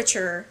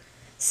curvature.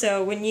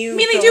 So when you I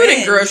mean, they go do it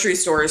in grocery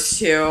stores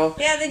too.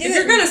 Yeah, they do. If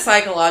you're going to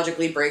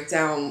psychologically break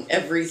down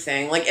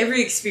everything, like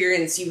every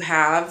experience you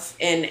have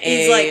in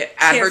a like,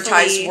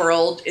 advertised carefully-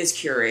 world is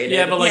curated.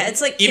 Yeah, but like, Yeah, it's,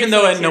 like, even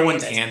though carefully no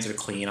one's curated. hands are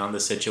clean on the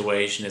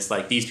situation, it's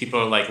like these people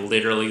are like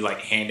literally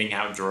like handing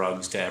out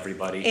drugs to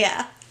everybody.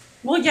 Yeah.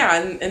 Well,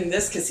 yeah, in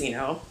this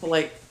casino,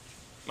 like,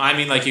 I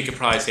mean, like you could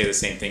probably say the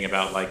same thing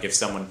about like if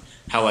someone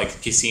how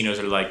like casinos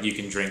are like you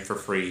can drink for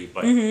free,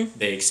 but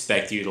they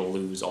expect you to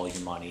lose all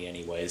your money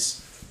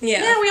anyways.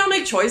 Yeah. we all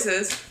make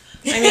choices.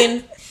 I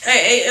mean,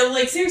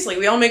 like seriously,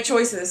 we all make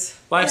choices.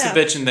 Life's Yeah. a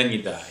bitch and then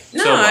you die.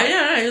 No, So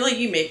what? like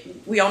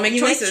we all make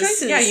You make choices.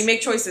 choices. Yeah, you make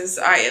choices.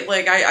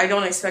 I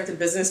don't expect a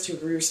business to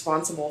be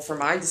responsible for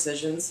my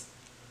decisions,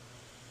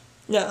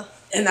 No.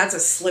 and that's a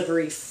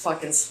slippery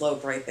fucking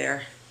slope right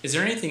there. Is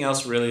there anything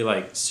else really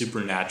like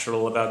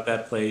supernatural about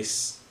that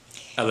place,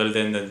 other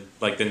than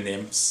the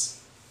nymphs?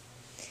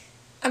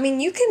 I mean,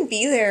 you can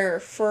be there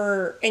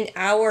for an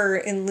hour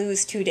and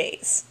lose 2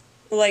 days.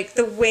 Like,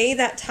 the way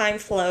that time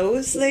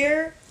flows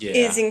there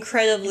is Yeah.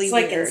 incredibly It's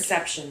like weird.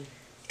 Inception.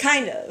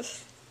 Kind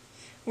of.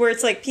 Where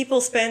it's like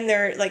people spend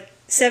their, like,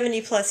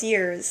 70 plus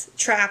years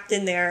trapped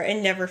in there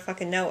and never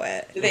fucking know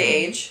it. Do they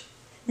age?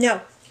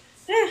 No.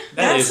 That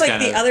That's is like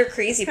kinda- the other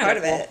crazy kinda part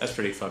of cool. it. That's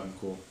pretty fucking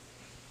cool.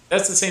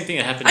 That's the same thing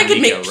that happened I to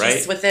could Nico, make right?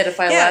 peace with it if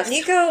I Yeah, left.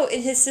 Nico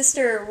and his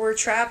sister were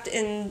trapped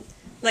in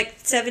like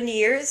 70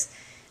 years.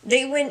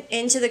 They went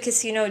into the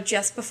casino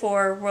just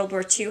before World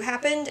War II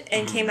happened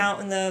and came out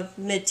in the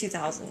mid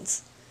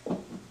 2000s.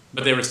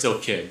 But they were still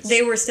kids.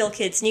 They were still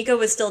kids. Nico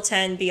was still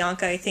 10.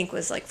 Bianca, I think,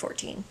 was like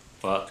 14.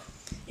 Fuck.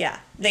 Yeah,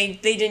 they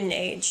didn't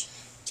age.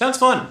 Sounds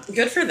fun.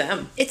 Good for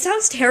them. It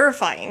sounds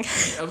terrifying.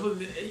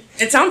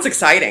 It sounds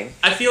exciting.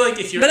 I feel like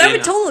if you're But I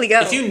would totally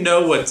go. If you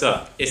know what's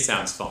up, it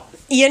sounds fun.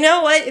 You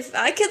know what? If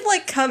I could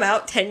like come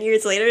out 10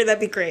 years later, that'd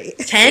be great.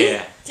 10?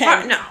 Yeah.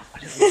 10. No.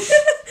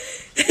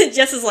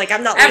 Jess is like,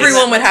 I'm not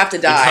Everyone would have to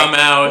You die. come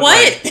out,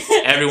 What? like,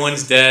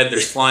 everyone's dead,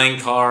 there's flying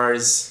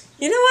cars,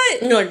 You know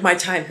what? You're like, my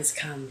time has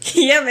come.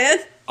 Yeah, man.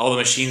 all the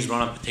machines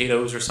run on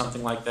potatoes or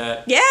something like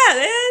that. Yeah,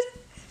 man.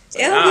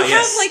 Yeah, we yes.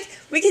 have like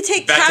we could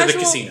take Back casual. to the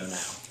casino now.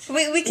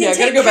 We can Yeah, I take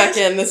gotta go back cas-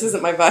 in. This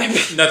isn't my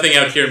vibe. Nothing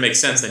out here makes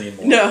sense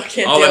anymore. No,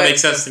 can't All do that it.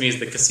 makes sense to me is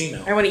the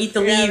casino. I want to eat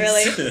the Yeah,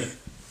 leaves. really.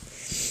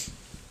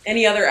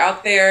 Any other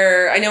out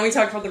there? I know we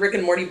talked about the Rick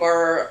and Morty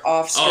bar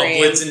off Oh, screen.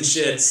 Blitz and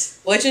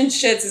Shits. Blitz and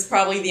Shits is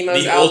probably the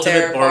most The out ultimate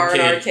there bar and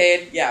barcade.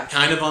 arcade. Yeah.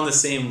 Kind of on the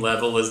same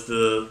level as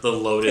the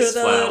Lotus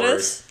The Flowers.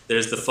 Lotus?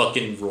 There's the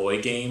fucking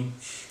Roy game.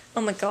 Oh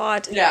my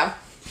god. Yeah.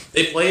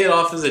 They play it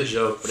off as a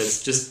joke, but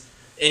it's just,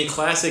 in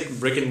classic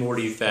Rick and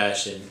Morty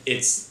fashion,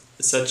 it's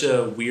such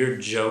a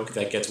weird joke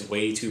that gets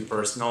way too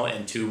personal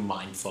and too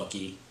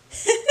mindfucky.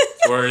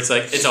 Where it's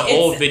like, it's a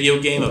whole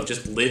video game of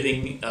just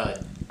living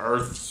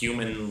Earth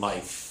human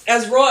life.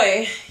 As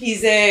Roy,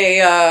 he's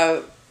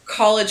a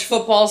college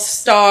football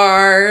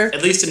star.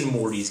 At least in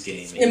Morty's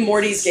game. In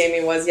Morty's game,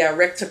 he was. Yeah,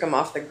 Rick took him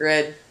off the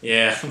grid.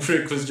 Yeah,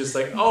 Rick was just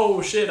like,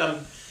 oh shit,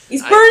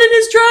 He's burning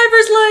his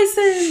driver's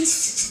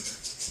license.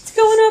 It's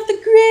going off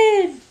the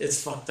grid.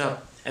 It's fucked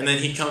up. And then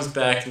he comes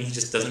back and he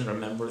just doesn't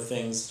remember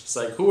things. Just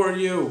like, who are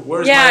you?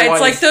 Where's yeah, my wife?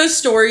 it's like those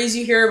stories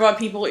you hear about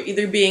people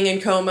either being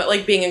in coma,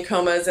 like being in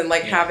comas and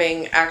like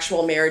having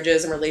actual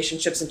marriages and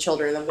relationships and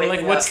children. And then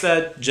waking what's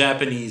up. that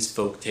Japanese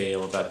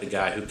folktale about the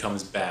guy who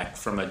comes back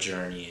from a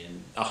journey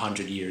and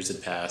 100 years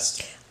had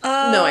passed?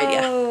 Oh, no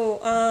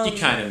idea. You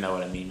kind of know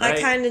what I mean, right?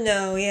 I kind of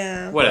know,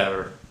 yeah.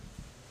 Whatever.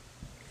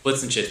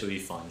 Blitz and Chits would be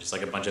fun. Just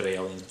like a bunch of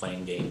aliens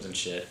playing games and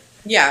shit.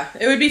 Yeah,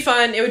 it would be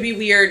fun. It would be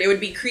weird. It would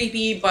be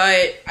creepy,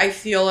 but I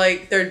feel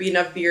like there'd be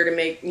enough beer to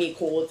make me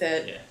cool with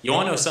it. Yeah. You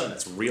want to know something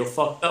that's real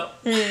fucked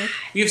up?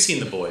 You've seen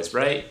The Boys,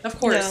 right? Of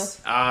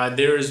course. No.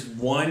 There's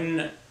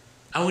one...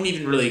 I wouldn't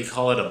even really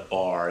call it a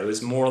bar. It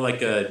was more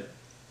like a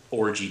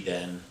orgy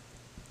den.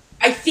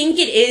 I think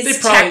it is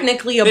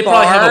technically a bar. They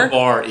probably have a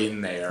bar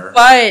in there.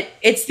 But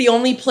it's the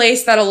only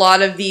place that a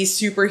lot of these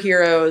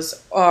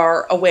superheroes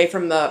are away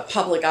from the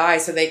public eye,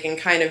 so they can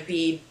kind of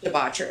be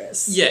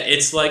debaucherous. Yeah,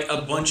 it's like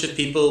a bunch of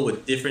people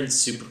with different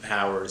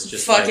superpowers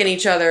just fucking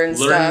each other and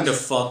learning stuff.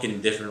 to fuck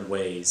in different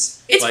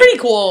ways. It's pretty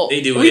cool. They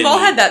do it. We've all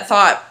had that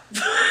thought.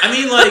 I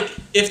mean, like,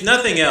 if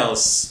nothing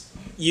else,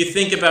 you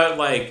think about,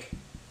 like,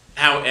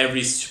 how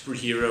every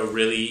superhero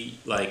really,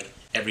 like,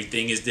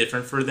 everything is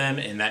different for them,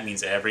 and that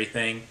means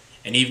everything.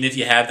 And even if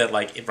you have that,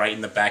 like, right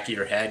in the back of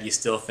your head, you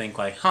still think,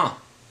 like,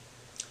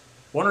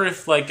 wonder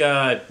if, like,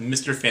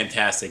 Mr.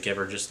 Fantastic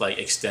ever just, like,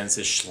 extends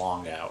his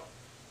schlong out.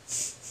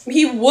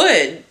 He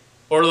would.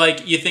 Or,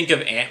 like, you think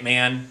of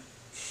Ant-Man.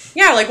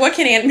 Yeah, like, what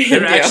can Ant-Man do?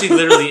 There actually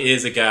literally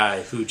is a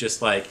guy who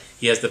just, like,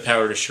 he has the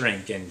power to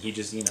shrink, and he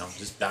just,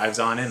 just dives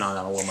on in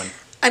on a woman.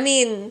 I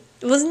mean,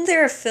 wasn't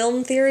there a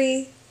film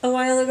theory a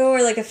while ago,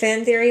 or, like, a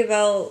fan theory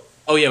about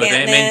Oh, yeah, with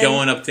Ant-Man Ant-Man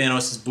going up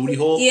Thanos' booty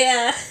hole?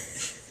 Yeah.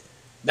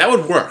 That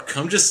would work.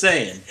 I'm just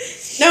saying.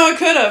 No, it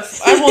could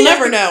have. I will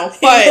never know.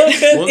 But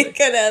It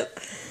could have.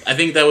 I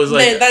think that was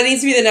like that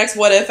needs to be the next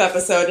What If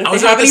episode. If I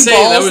was they have about to any say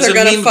that balls, was they're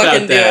a gonna meme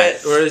fucking about do that,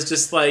 it. where it's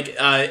just like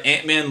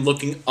Ant-Man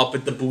looking up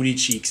at the booty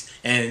cheeks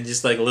and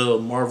just like a little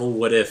Marvel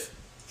What If.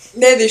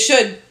 Yeah, they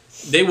should.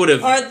 They would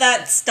have. Or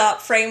that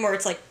stop frame where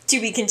it's like to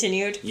be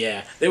continued.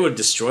 Yeah, they would have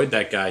destroyed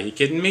that guy. You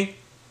kidding me?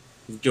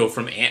 You go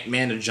from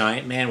Ant-Man to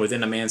Giant Man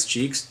within a man's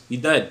cheeks. You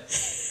dead.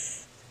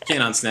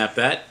 Can't unsnap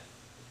that.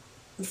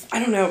 I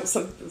don't know.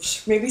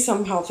 Maybe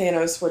somehow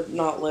Thanos would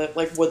not live.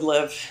 Like would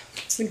live.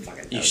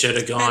 You should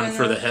have gone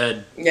for the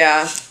head.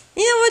 Yeah.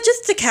 You know what?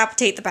 Just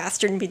decapitate the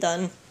bastard and be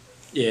done.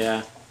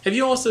 Yeah. Have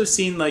you also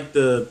seen like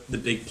the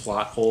big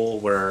plot hole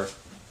where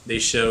they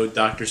show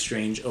Doctor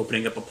Strange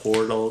opening up a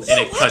portal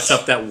and it cuts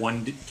up that one?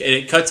 And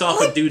it cuts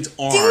off a dude's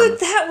arm. Dude,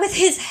 that with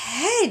his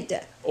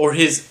head. Or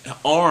his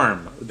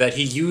arm that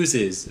he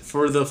uses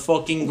for the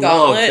fucking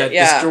glove Gauntlet, that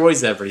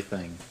destroys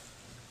everything.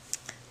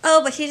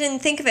 Oh, but he didn't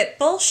think of it.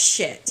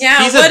 Bullshit.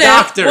 Yeah, he's a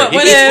doctor. What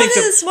He's one of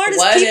the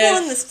smartest people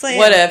on this planet.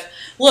 What if?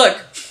 Look,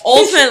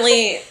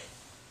 ultimately,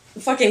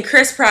 fucking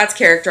Chris Pratt's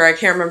character, I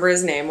can't remember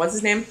his name. What's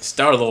his name?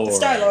 Star-Lord.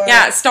 Star-Lord.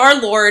 Yeah,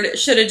 Star-Lord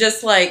should have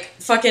just, like,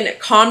 fucking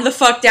calmed the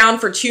fuck down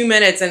for 2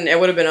 minutes and it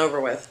would have been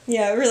over with.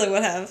 Yeah, it really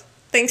would have.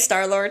 Thanks,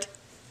 Star-Lord.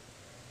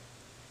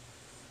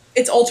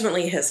 It's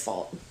ultimately his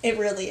fault. It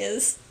really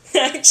is.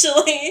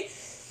 Actually.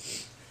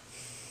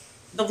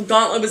 The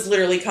gauntlet was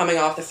literally coming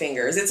off the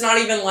fingers. It's not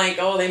even like,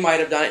 oh, they might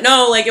have done it.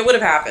 No, like, it would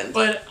have happened.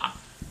 But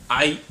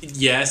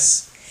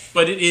yes,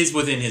 but it is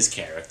within his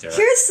character.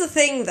 Here's the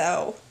thing,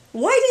 though.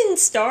 Why didn't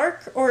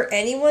Stark or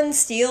anyone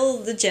steal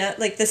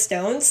the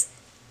stones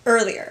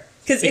earlier?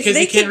 Because he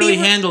can't really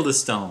handle the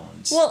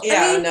stones. Well,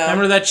 yeah, I mean, no.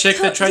 Remember that chick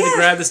that tried to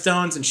grab the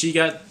stones and she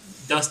got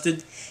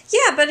dusted?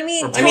 Yeah, but I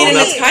mean... and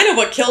that's kind of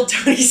what killed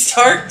Tony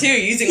Stark, too,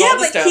 using all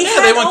the stones. He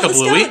had they went all the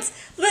kablooey. stones.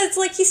 But it's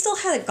like he still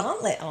had a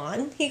gauntlet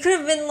on. He could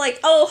have been like,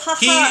 oh,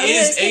 haha. He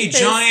is a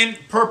giant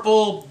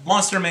purple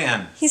monster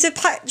man. He's a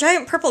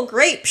giant purple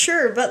grape,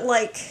 sure, but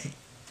like...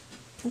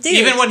 Dude.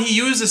 Even when he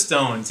used the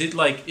stones, it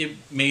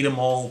made him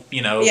all,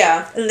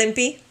 Yeah.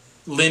 Limpy.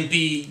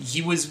 Limpy.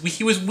 He was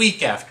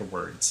weak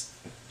afterwards.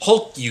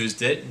 Hulk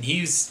used it, and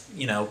he's,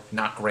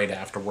 not great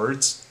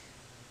afterwards.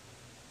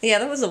 Yeah,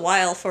 that was a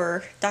while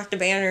for Dr.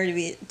 Banner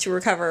to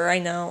recover, I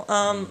know.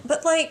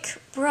 But like,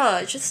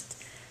 bruh,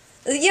 just...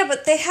 Yeah,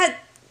 but they had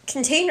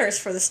containers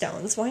for the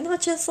stones. Why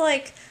not just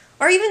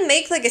or even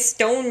make like a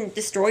stone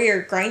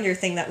destroyer grinder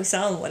thing that we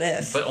saw in What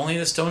If? But only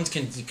the stones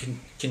can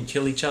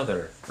kill each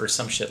other or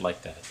some shit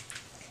like that.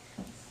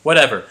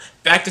 Whatever.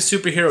 Back to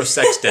superhero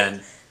sex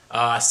den.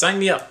 Sign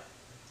me up.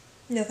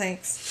 No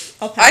thanks.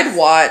 I'd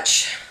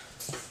watch.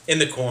 In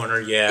the corner,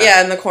 yeah.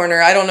 Yeah, in the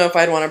corner. I don't know if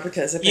I'd want to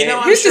participate.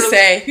 I'm Who's sure to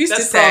say? Who's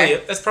to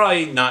say? That's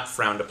probably not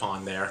frowned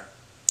upon there.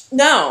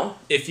 No.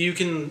 If you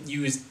can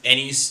use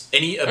any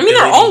ability... I mean,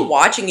 they're all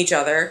watching each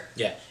other.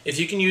 Yeah. If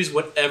you can use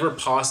whatever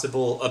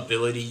possible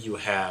ability you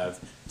have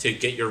to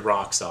get your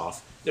rocks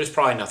off, there's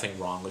probably nothing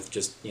wrong with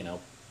just,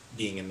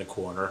 being in the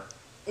corner.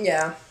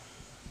 Yeah.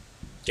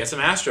 Get some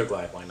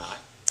Astroglide, why not?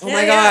 Oh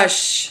my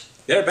gosh.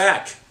 They're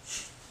back.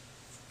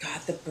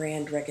 God, the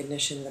brand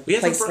recognition, the We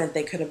haven't placement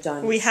they could have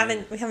done. We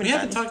haven't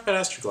talked about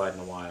Astroglide in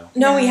a while.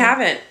 No, we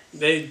haven't.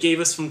 They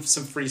gave us some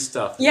free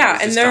stuff. Yeah,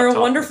 and they're a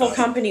wonderful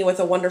company with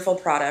a wonderful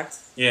product.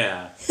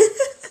 Yeah.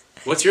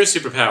 What's your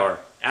superpower?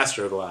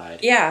 Astroglide.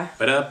 Yeah.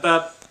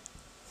 But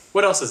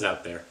what else is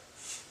out there?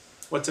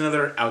 What's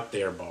another out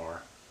there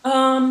bar?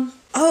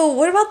 Oh,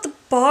 what about the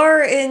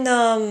bar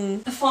in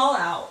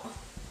Fallout?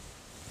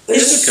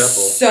 There's a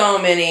couple. So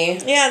many.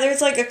 Yeah,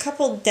 there's like a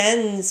couple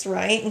dens,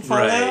 right, in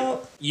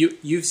Fallout. Right.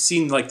 You've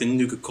seen like the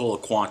Nuka-Cola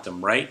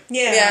Quantum, right?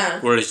 Yeah.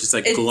 Where it's just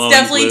like it glowing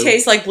definitely blue.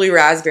 tastes like blue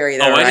raspberry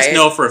though, I right? just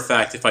know for a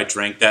fact if I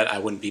drank that, I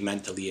wouldn't be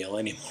mentally ill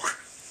anymore.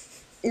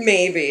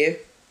 Maybe.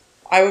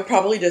 I would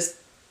probably just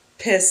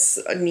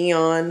piss a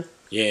neon.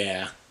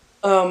 Yeah.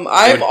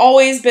 I've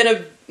always been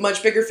a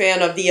much bigger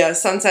fan of the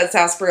Sunset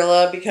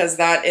Sarsaparilla because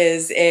that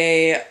is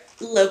a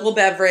local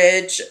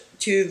beverage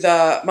to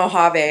the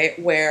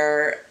Mojave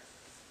where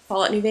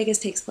Fallout New Vegas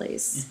takes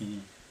place. Mm-hmm.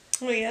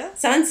 Oh yeah.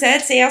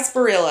 Sunset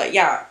Sarsaparilla,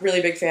 yeah,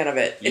 really big fan of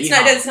it.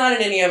 It's not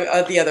in any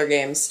of the other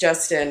games,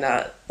 just in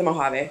the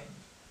Mojave.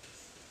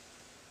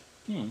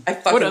 I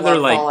fucking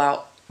love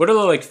Fallout. What other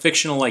like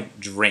fictional like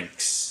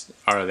drinks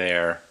are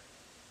there?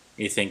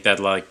 You think that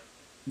like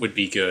would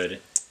be good?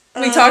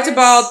 We talked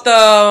about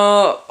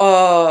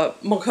the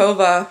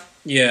Makova.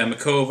 Yeah,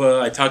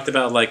 Makova. I talked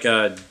about like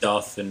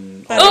Duff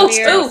and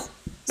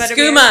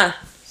Skooma.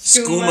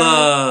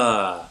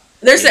 Skooma.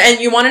 And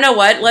you want to know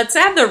what? Let's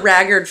add the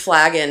Ragged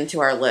Flagon to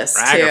our list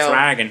too.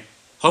 Flagon.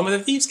 Home of the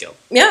Thieves Guild.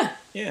 Yeah.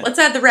 Let's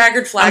add the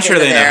Ragged Flagon. I'm sure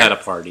they know how to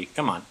party.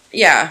 Come on.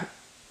 Yeah.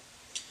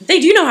 They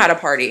do know how to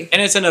party.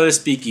 And it's another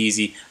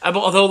speakeasy.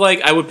 Although,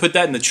 like, I would put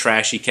that in the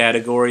trashy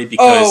category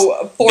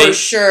because...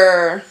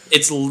 sure.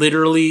 It's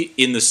literally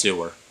in the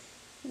sewer.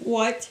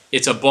 What?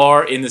 It's a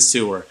bar in the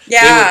sewer.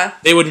 Yeah.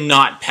 They would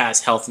not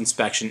pass health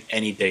inspection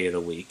any day of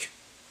the week.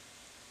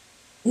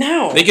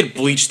 No. They could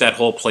bleach that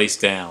whole place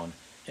down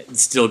and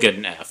still get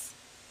an F.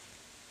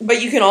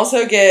 But you can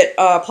also get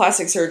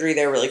plastic surgery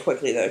there really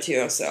quickly, though,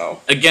 too,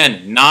 so...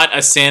 Again, not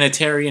a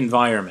sanitary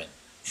environment.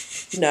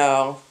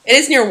 No. It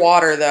is near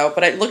water, though,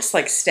 but it looks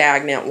like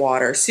stagnant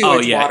water.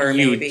 Sewage water,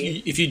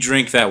 maybe. If you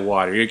drink that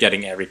water, you're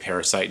getting every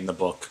parasite in the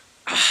book.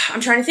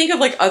 I'm trying to think of,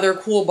 like, other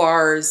cool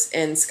bars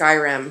in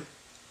Skyrim.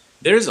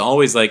 There's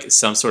always, like,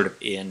 some sort of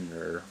inn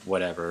or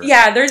whatever.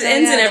 Yeah, there's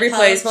inns in every the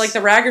place, pubs. but, like,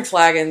 the Ragged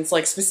Flagon's,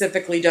 like,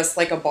 specifically just,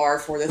 like, a bar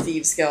for the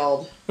Thieves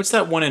Guild. What's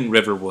that one in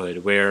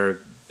Riverwood where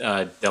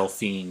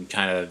Delphine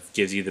kind of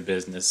gives you the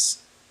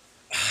business?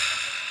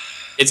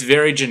 It's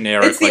very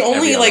generic. It's the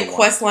only, like,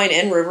 quest line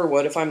in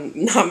Riverwood, if I'm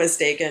not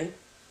mistaken.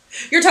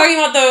 You're talking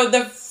about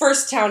the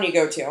first town you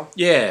go to.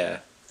 Yeah.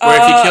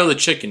 Where if you kill the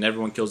chicken,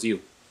 everyone kills you.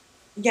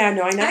 Yeah,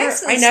 no, I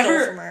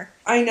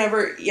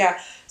never, yeah.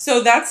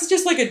 So that's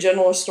just like a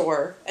general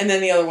store, and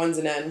then the other one's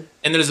an inn.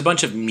 And there's a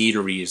bunch of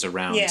meaderies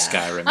around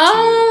Skyrim, too.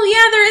 Oh,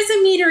 yeah, there is a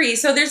meadery.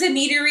 So there's a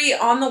meadery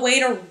on the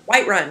way to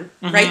Whiterun,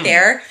 right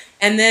there.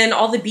 And then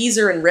all the bees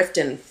are in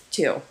Riften,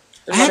 too.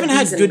 I haven't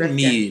had good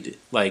mead,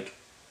 like,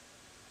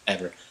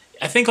 ever.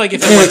 I think, like,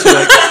 if I went to,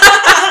 like...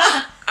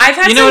 I've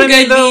had some good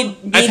mead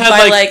I've had,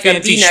 by, like,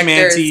 fancy Bee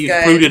Nectar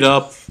schmancy, fruited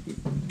up.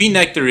 Bee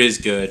Nectar is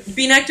good.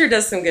 Bee Nectar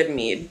does some good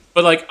mead.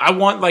 But, like, I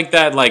want, like,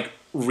 that, like,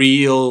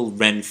 real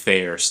Ren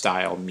Fair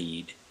style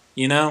mead,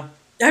 you know?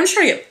 I'm just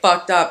trying to get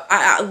fucked up.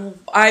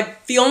 I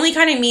the only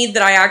kind of mead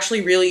that I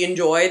actually really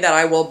enjoy that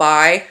I will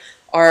buy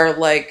are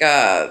like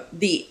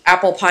the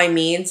apple pie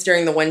meads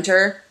during the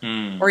winter,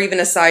 or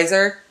even a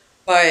Sizer.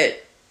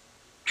 But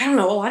I don't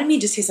know. A lot of mead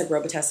just tastes like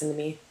Robitussin to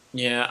me.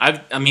 Yeah,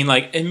 I mean,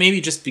 like, and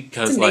maybe just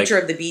because it's the like nature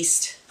of the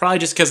beast. Probably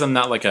just because I'm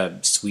not like a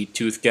sweet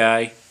tooth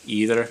guy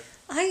either.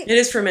 It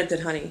is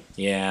fermented honey.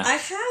 Yeah, I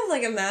have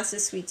like a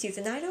massive sweet tooth,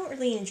 and I don't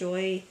really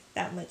enjoy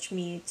that much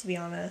mead, to be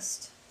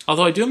honest.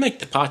 Although I do make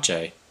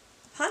tepache.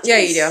 Yeah,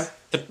 you do.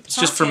 It's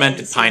just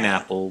fermented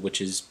pineapple, which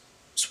is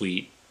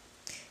sweet.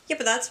 Yeah,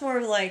 but that's more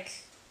of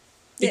like...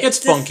 It gets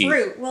funky.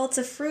 Fruit. Well, it's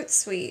a fruit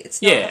sweet.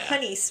 It's not a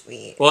honey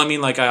sweet. Well, I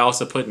mean, like, I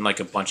also put in, like,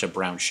 a bunch of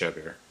brown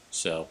sugar,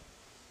 so...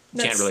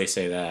 Can't really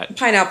say that.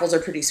 Pineapples are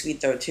pretty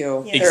sweet, though,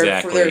 too. Yeah.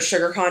 Exactly. For their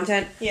sugar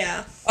content.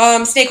 Yeah.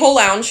 Snake Hole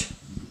Lounge.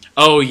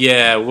 Oh,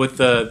 yeah, with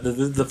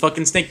the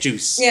fucking snake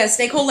juice. Yeah,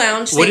 Snake Hole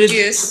Lounge, snake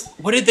juice.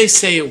 What did they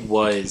say it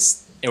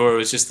was? Or it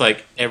was just,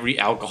 like, every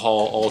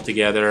alcohol all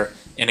together,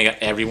 and it got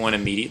everyone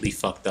immediately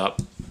fucked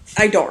up.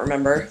 I don't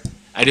remember.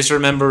 I just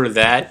remember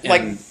that.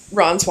 Like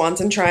Ron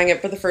Swanson trying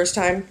it for the first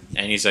time.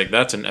 And he's like,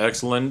 that's an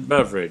excellent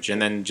beverage.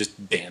 And then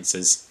just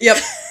dances. Yep.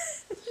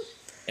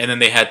 And then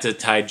they had to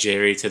tie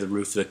Jerry to the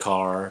roof of the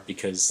car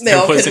because they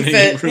all wasn't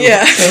any room.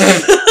 Yeah.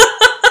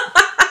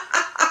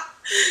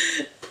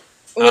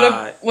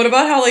 What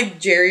about how, like,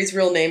 Jerry's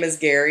real name is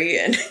Gary?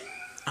 And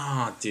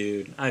oh,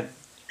 dude.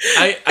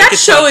 that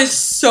show is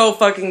so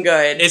fucking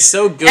good. It's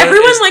so good.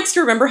 Everyone likes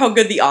to remember how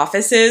good The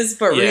Office is,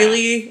 but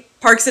really,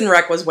 Parks and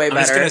Rec was way better.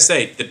 I'm just going to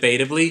say,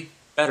 debatably,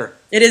 better.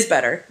 It is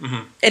better.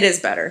 Mm-hmm. It is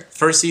better.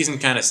 First season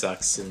kind of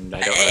sucks, and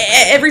I don't know.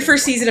 Every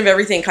first season of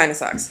everything kind of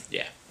sucks.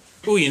 Yeah.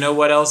 Ooh, you know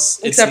what else?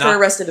 Except for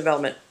Arrested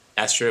Development.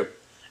 That's true.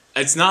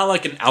 It's not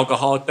like an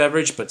alcoholic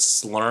beverage, but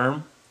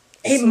Slurm.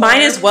 It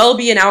might as well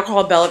be an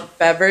alcohol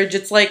beverage.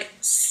 It's like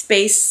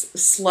space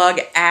slug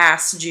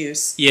ass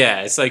juice.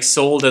 Yeah, it's like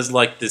sold as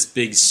like this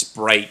big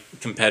Sprite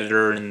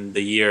competitor in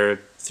the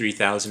year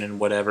 3000 and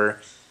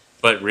whatever,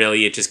 but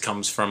really it just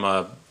comes from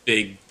a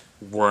big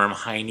worm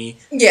hiney.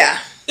 Yeah.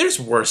 There's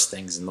worse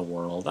things in the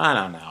world. I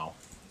don't know.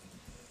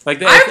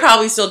 Like I would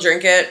probably still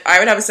drink it. I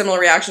would have a similar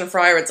reaction to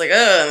Fryer. Where it's like,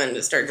 and then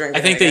just start drinking.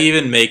 I think they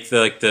even make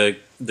the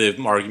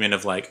argument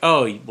of like,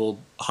 oh, well,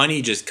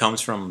 honey just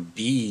comes from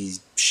bee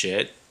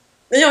shit.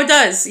 No, it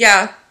does.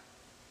 Yeah.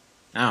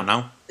 I don't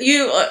know.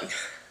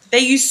 They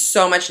use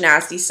so much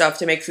nasty stuff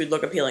to make food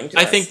look appealing to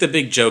us. I think the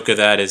big joke of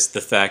that is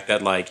the fact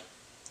that like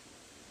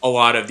a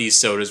lot of these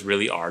sodas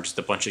really are just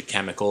a bunch of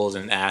chemicals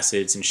and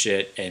acids and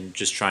shit, and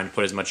just trying to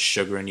put as much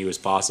sugar in you as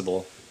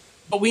possible.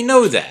 But we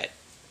know that,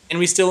 and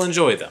we still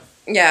enjoy them.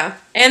 Yeah,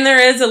 and there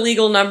is a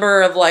legal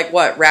number of like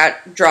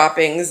rat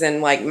droppings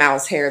and like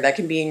mouse hair that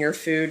can be in your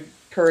food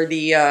per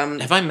the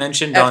have I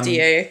mentioned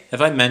FDA.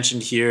 Have I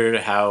mentioned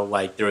here how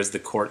like there was the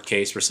court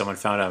case where someone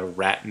found a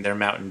rat in their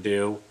Mountain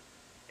Dew,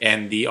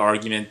 and the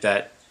argument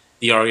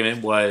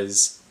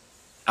was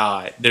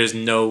there's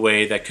no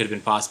way that could have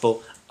been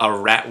possible. A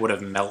rat would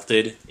have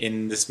melted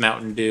in this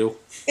Mountain Dew.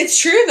 It's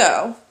true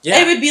though.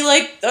 Yeah, it would be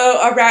like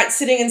a rat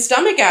sitting in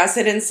stomach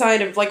acid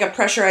inside of like a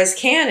pressurized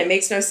can. It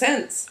makes no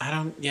sense.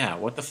 Yeah,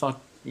 what the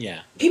fuck? Yeah.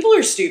 People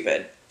are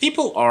stupid.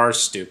 People are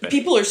stupid.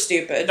 People are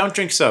stupid. Don't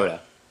drink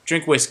soda.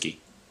 Drink whiskey.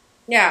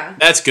 Yeah.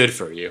 That's good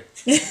for you.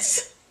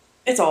 It's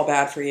all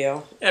bad for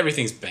you.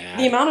 Everything's bad.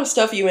 The amount of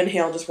stuff you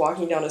inhale just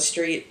walking down a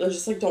street, they're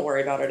just like, don't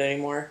worry about it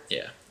anymore.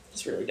 Yeah.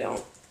 Just really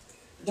don't.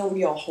 Don't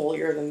be all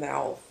holier than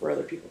thou for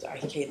other people. I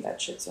hate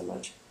that shit so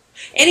much.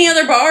 Any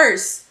other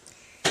bars?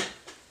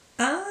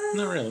 Not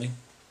really.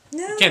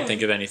 No. I can't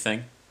think of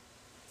anything.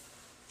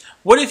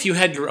 What if you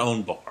had your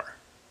own bar?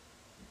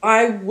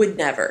 I would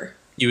never.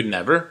 You would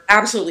never?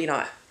 Absolutely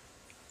not.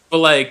 But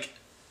like,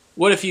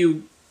 what if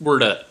you were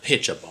to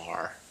pitch a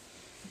bar?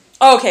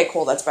 Oh, okay,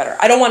 cool. That's better.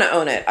 I don't want to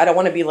own it. I don't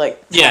want to be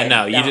like. Yeah,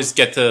 no. You just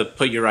get to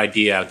put your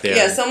idea out there.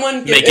 Yeah, if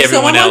someone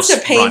wants to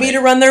pay me to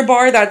run their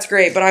bar, that's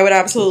great. But I would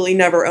absolutely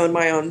never own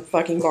my own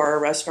fucking bar or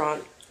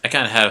restaurant. I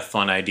kind of had a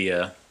fun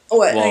idea.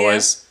 What?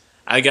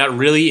 I got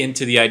really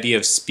into the idea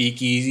of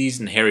speakeasies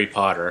and Harry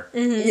Potter.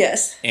 Mm-hmm.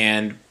 Yes.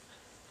 And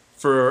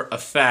for a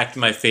fact,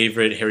 my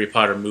favorite Harry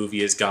Potter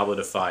movie is Goblet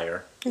of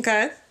Fire.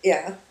 Okay.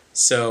 Yeah.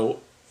 So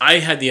I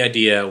had the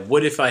idea,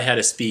 what if I had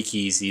a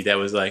speakeasy that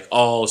was like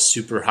all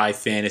super high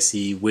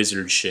fantasy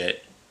wizard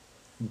shit?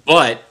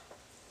 But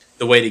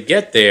the way to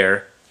get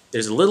there,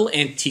 there's a little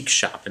antique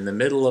shop in the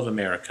middle of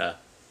America.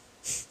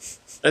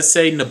 Let's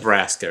say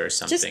Nebraska or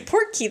something. Just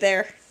Portkey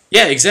there.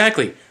 Yeah,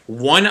 exactly.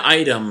 One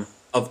item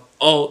of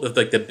all of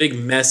like the big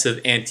mess of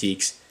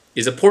antiques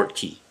is a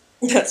Portkey.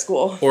 That's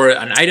cool. Or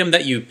an item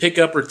that you pick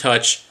up or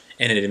touch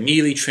and it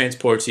immediately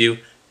transports you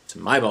to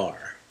my bar.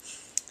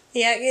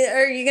 Yeah,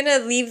 are you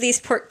gonna leave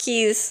these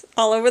Portkeys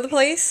all over the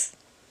place?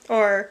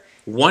 Or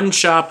one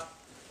shop,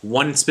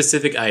 one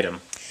specific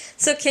item.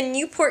 So can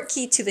you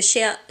Portkey to the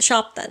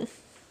shop then?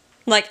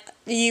 Like,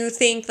 you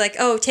think like,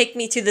 oh, take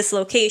me to this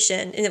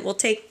location and it will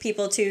take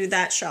people to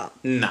that shop?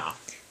 No.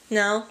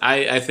 No?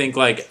 I think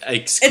like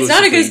exclusively. It's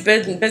not a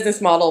good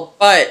business model,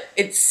 but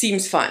it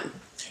seems fun.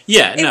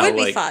 Yeah, it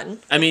would be fun.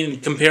 I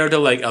mean, compared to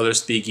like other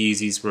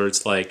speakeasies where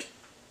it's like,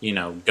 you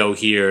know, go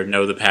here,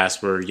 know the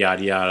password,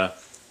 yada yada.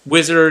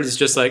 Wizard is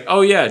just like,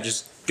 oh yeah,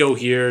 just go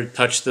here,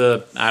 touch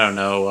the, I don't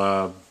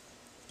know,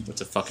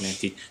 what's a fucking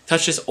antique?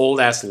 Touch this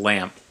old ass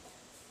lamp.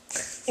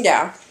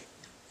 Yeah.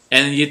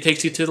 And it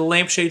takes you to the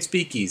Lampshade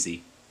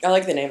Speakeasy. I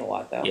like the name a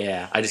lot though.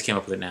 Yeah, I just came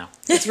up with it now.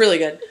 It's really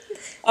good.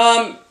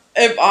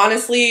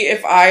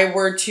 If I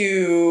were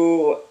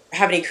to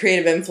have any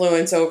creative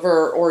influence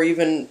over, or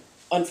even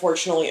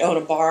unfortunately own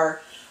a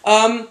bar,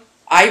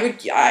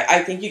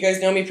 I think you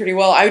guys know me pretty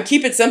well. I would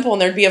keep it simple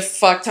and there'd be a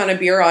fuck ton of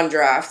beer on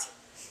draft.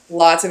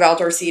 Lots of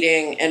outdoor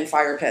seating and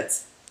fire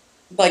pits.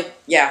 Like,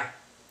 yeah.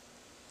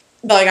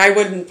 Like, I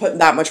wouldn't put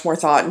that much more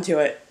thought into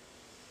it.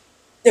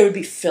 It would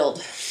be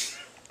filled.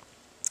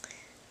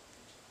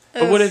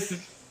 But what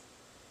if...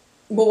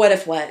 But what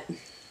if what?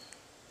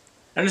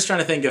 I'm just trying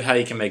to think of how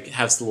you can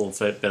have a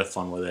little bit of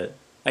fun with it.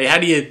 Like, how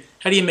do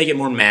you make it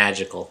more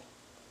magical?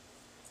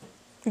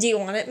 Do you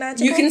want it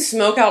magical? You can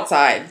smoke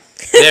outside.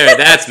 There,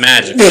 that's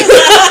magical.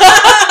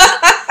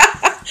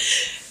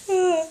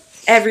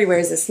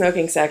 Everywhere's a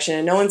smoking section,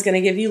 and no one's going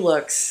to give you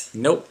looks.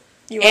 Nope.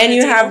 You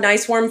have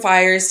nice warm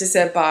fires to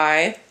sit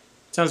by.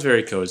 Sounds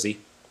very cozy.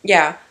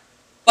 Yeah.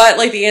 But,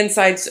 like, the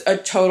inside's a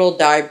total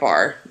dive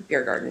bar,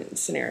 beer garden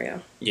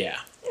scenario. Yeah.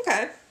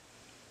 Okay.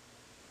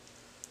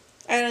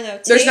 I don't know.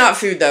 There's not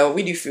food, though.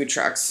 We do food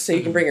trucks, so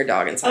you can bring your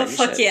dog inside. Oh,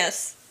 fuck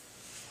yes.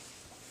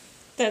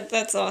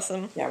 That's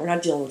awesome. Yeah, we're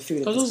not dealing with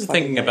food. I was also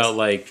thinking about,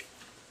 like,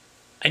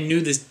 I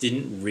knew this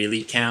didn't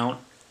really count,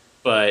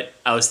 but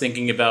I was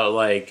thinking about,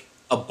 like,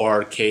 a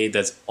barcade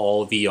that's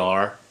all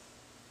VR.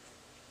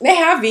 They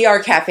have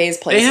VR cafes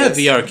places.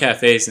 They have VR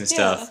cafes and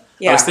stuff.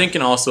 Yeah. I was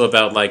thinking also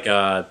about, like,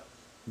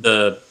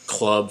 the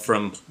club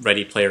from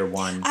Ready Player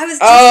One. I was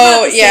just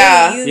about to say,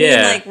 you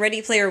Yeah. mean like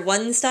Ready Player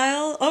One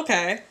style?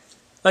 Okay.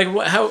 Like,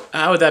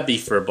 how would that be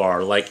for a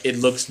bar? Like, it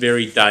looks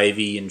very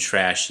divey and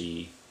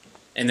trashy,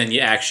 and then you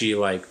actually,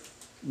 like,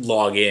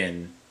 log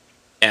in,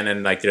 and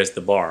then, like, there's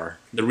the bar.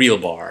 The real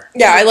bar.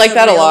 Yeah, I like The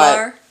that a real lot.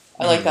 bar.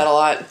 I like that a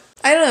lot.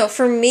 I don't know.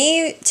 For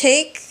me,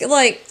 take,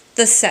 like,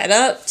 the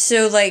setup.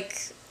 So,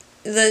 like,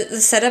 the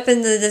setup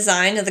and the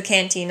design of the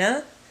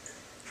cantina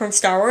from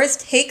Star Wars.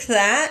 Take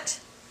that,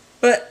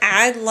 but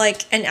add,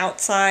 like, an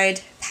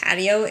outside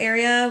patio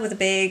area with a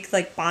big,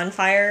 like,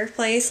 bonfire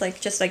place.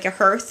 Like, just, like, a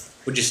hearth.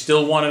 Would you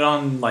still want it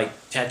on, like,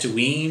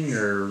 Tatooine,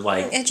 or,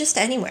 like... Just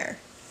anywhere.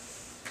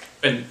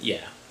 And,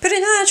 yeah. Put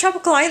it on a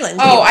tropical island.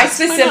 Oh, I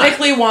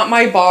specifically want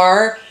my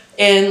bar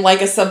in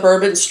like a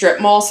suburban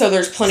strip mall, so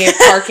there's plenty of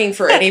parking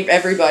for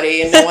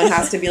everybody, and no one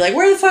has to be like,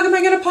 "Where the fuck am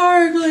I gonna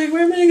park? Like,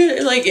 where am I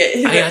gonna like?"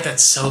 I got that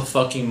so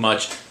fucking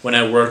much when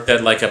I worked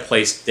at like a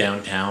place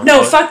downtown.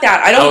 No, fuck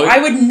that. I don't. I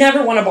would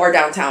never want a bar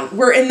downtown.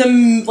 We're in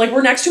the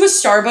we're next to a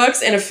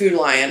Starbucks and a Food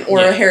Lion or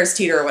a Harris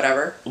Teeter or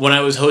whatever. When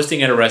I was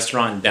hosting at a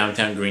restaurant in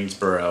downtown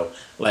Greensboro,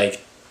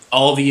 like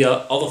all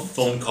the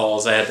phone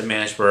calls I had to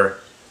manage were,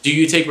 "Do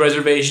you take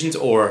reservations?"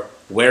 or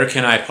 "Where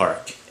can I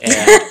park?" And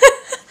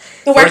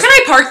the "Where can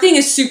I park" thing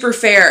is super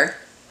fair.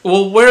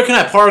 Well, where can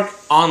I park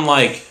on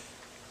like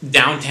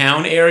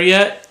downtown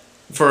area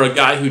for a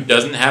guy who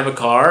doesn't have a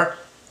car?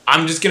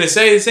 I'm just gonna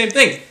say the same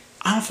thing.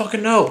 I don't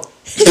fucking know.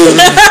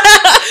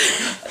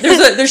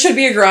 There should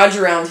be a garage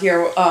around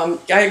here. I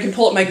can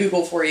pull up my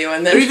Google for you,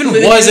 and then there even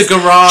was a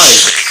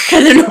garage.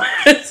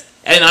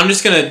 And I'm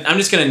just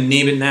gonna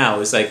name it now.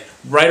 It's like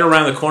right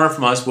around the corner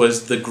from us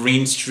was the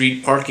Green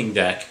Street parking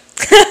deck.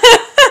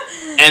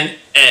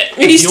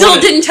 And you still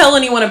didn't tell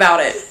anyone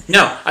about it.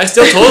 No, I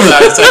still told them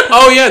that. It's like,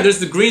 oh yeah, there's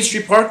the Green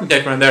Street parking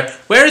deck around there.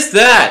 Where's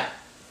that?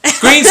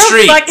 Green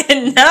Street. I don't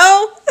fucking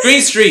know.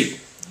 Green Street.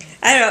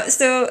 I don't know.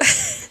 So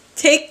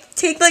take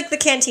like the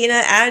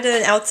cantina, add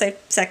an outside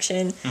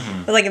section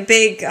with like a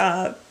big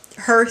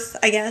hearth,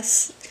 I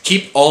guess.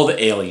 Keep all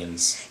the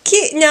aliens.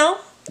 No.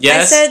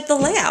 Yes. I said the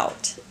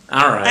layout.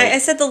 All right. I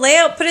said the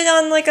layout. Put it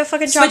on like a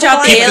fucking switch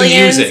out the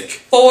aliens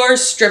for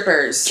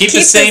strippers. Keep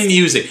the same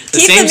music. The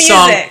same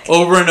song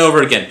over and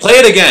over again. Play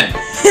it again.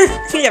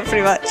 Yeah,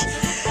 pretty much.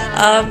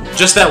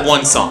 Just that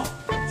one song.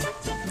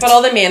 But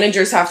all the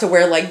managers have to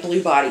wear like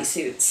blue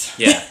bodysuits.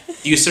 Yeah.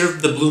 Do you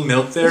serve the blue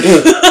milk there?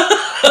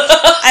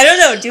 I don't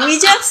know. Do we,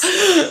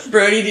 Jess?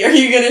 Brody, are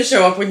you gonna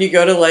show up when you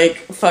go to like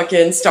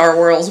fucking Star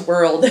Wars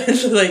World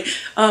and like,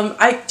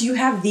 do you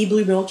have the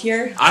blue milk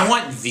here? I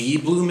want the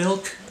blue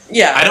milk.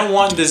 Yeah. I don't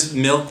want this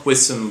milk with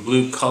some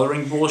blue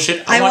coloring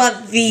bullshit. I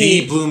want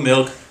the blue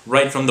milk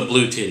right from the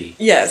blue titty.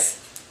 Yes.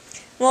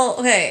 Well,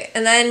 okay,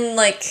 and then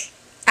like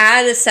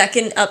add a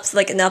second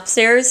an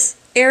upstairs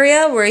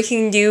area where you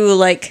can do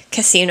like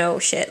casino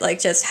shit, like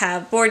just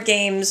have board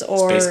games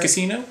or Space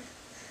Casino.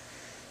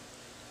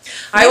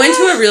 I went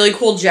to a really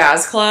cool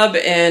jazz club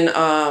in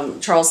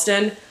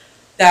Charleston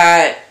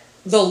that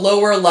the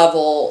lower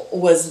level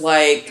was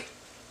like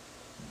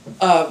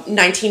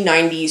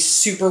 1990s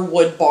super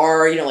wood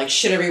bar, like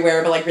shit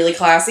everywhere, but like really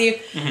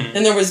classy. Mm-hmm.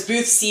 Then there was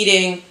booth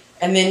seating,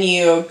 and then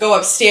you go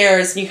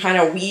upstairs and you kind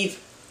of weave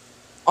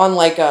on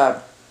like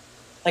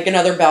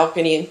another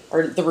balcony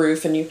or the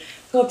roof, and you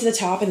go up to the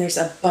top, and there's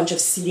a bunch of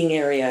seating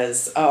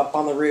areas up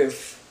on the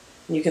roof,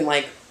 and you can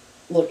like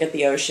look at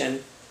the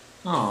ocean.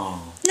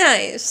 Oh,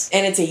 nice.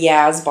 And it's a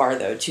Yaz bar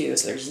though too,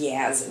 so there's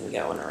Yazzing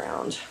going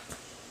around.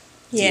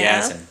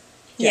 Yeah,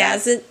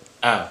 Yazzing.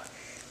 Oh.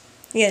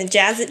 Yeah,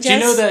 jazz it, Jess? Do you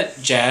know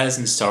that jazz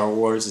in Star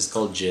Wars is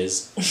called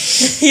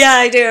jizz? Yeah,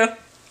 I do.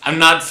 I'm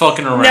not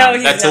fucking around. No,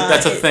 he's that's not.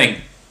 That's a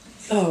thing.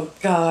 Oh,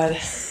 God.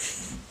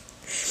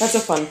 That's a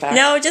fun fact.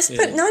 No, just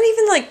put, not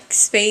even like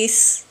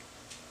space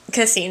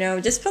casino,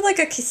 just put like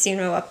a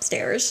casino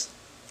upstairs.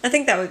 I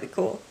think that would be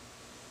cool.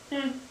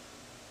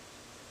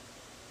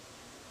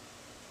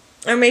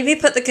 Or maybe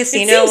put the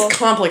casino... It seems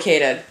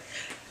complicated.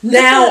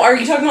 Now, are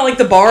you talking about like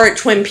the bar at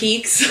Twin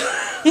Peaks?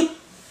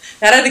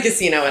 That had a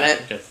casino in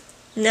it. Okay.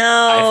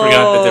 No. I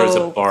forgot that there was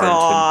a bar in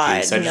Twin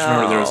Peaks. I just no.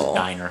 remember there was a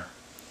diner.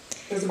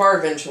 There was a bar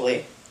eventually.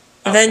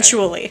 Okay.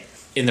 Eventually.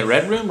 In the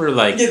Red Room or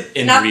like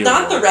in not, the real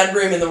not world? the Red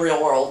Room in the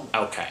real world.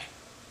 Okay.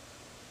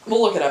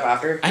 We'll look it up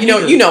after. I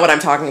You know what I'm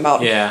talking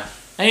about. Yeah.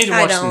 I need to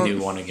watch the new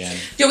one again.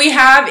 Do we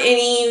have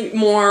any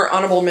more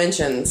honorable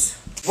mentions?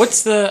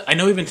 What's the... I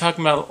know we've been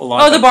talking about a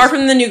lot. Oh, the bar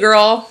from The New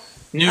Girl.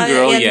 New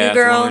Girl, yeah. New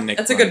Girl.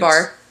 That's a good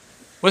bar.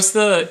 What's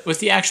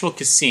the actual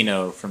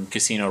casino from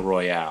Casino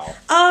Royale?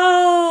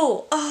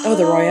 Oh,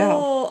 the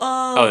Royale.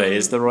 Oh, that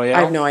is the Royale?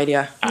 I have no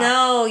idea.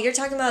 No, you're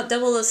talking about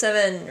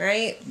 007,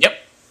 right? Yep.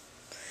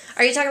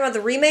 Are you talking about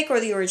the remake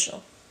or the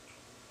original?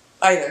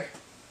 Either.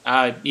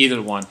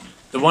 Either one.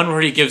 The one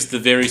where he gives the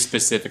very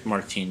specific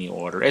martini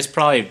order. It's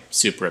probably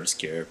super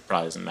obscure.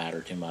 Probably doesn't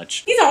matter too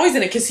much. He's always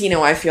in a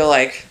casino, I feel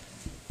like.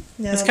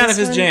 No, it's kind of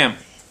his jam.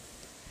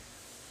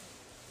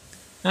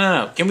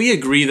 No. Can we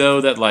agree,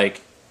 though, that,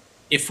 like,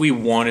 if we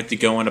wanted to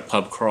go on a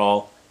pub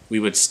crawl, we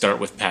would start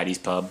with Patty's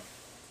Pub?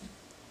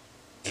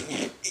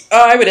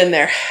 I would end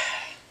there.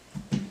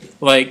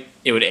 Like,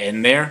 it would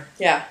end there?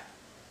 Yeah.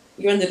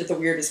 You ended at the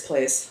weirdest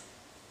place.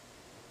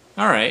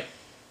 Alright.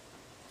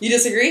 You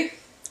disagree?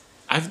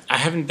 I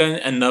haven't done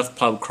enough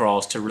pub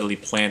crawls to really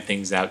plan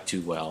things out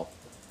too well.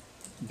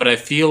 But I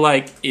feel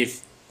like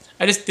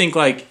I just think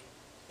like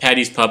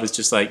Patty's Pub is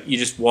just like, you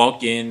just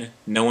walk in,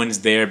 no one's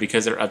there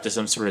because they're up to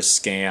some sort of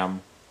scam,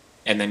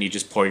 and then you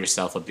just pour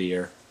yourself a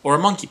beer. Or a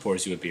monkey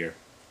pours you a beer.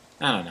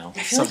 I don't know.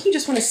 I feel like you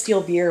just want to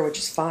steal beer, which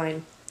is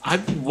fine.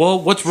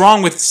 Well, what's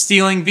wrong with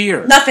stealing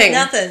beer? Nothing.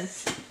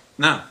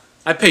 No.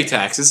 I pay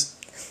taxes.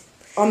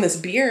 On this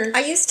beer.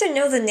 I used to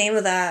know the name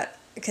of that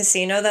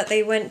casino that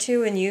they went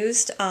to and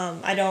used.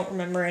 I don't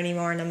remember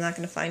anymore, and I'm not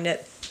going to find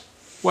it.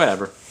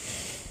 Whatever.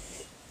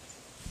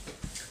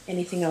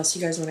 Anything else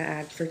you guys want to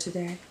add for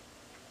today?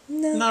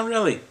 No. Not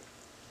really.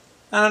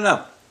 I don't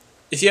know.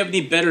 If you have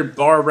any better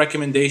bar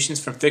recommendations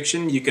from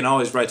fiction, you can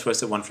always write to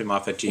us at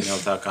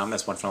onefreemoff@gmail.com.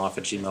 That's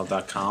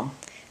onefreemoff@gmail.com.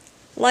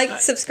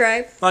 Like,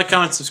 subscribe. Like,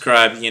 comment,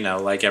 subscribe,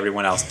 like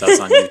everyone else does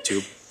on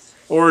YouTube.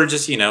 Or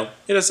just, hit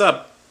us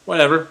up.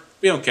 Whatever.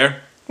 We don't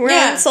care. We're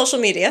on social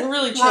media. We're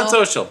really chill. Not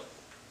social.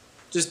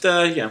 Just,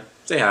 say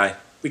hi.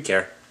 We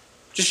care.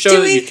 Just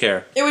show that you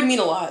care. It would mean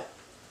a lot.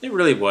 It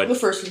really would. The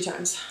first few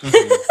times.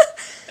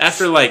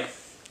 After,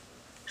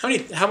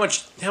 how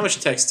much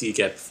text do you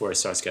get before it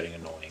starts getting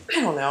annoying?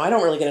 I don't know. I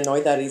don't really get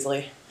annoyed that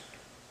easily.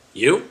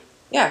 You?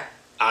 Yeah.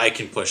 I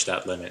can push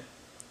that limit.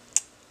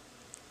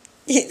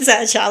 Is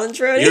that a challenge,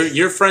 Brody?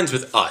 You're friends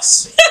with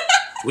us.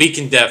 We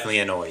can definitely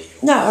annoy you.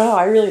 No,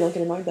 I really don't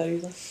get annoyed that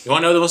easily. You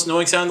want to know the most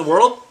annoying sound in the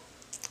world?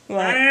 What?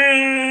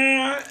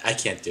 I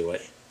can't do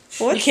it.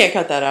 What? You can't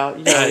cut that out.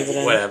 You can't leave it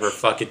in. Whatever,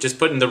 fuck it. Just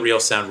put in the real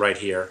sound right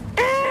here.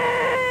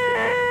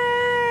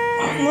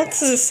 What's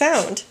the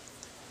sound?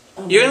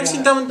 Oh You haven't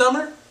seen Dumb and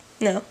Dumber?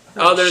 No.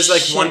 Oh, there's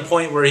like shit. one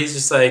point where he's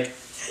just like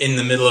in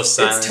the middle of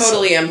silence. It's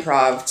totally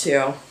improv,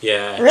 too.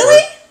 Yeah.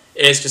 Really?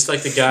 It's just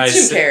like the guys.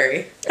 Jim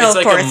Carrey. It's Oh, of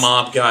like course. a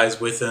mob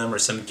guy's with him or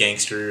some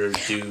gangster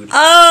dude.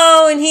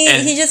 Oh, and he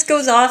And- just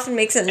goes off and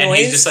makes a noise. And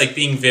he's just like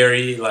being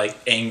very like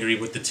angry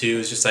with the two.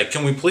 It's just like,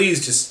 can we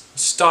please just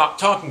stop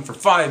talking for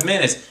 5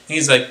 minutes? And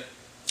he's like,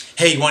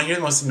 hey, you want to hear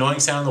the most annoying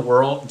sound in the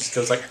world? And just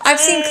goes like, I've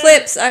seen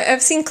clips.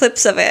 I've seen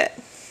clips of it.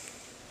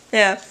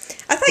 Yeah.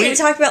 I thought you were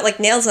talking about like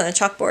nails on a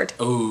chalkboard.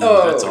 oh,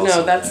 Oh, that's also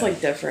no, that's bad. like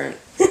different.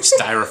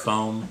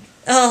 Styrofoam.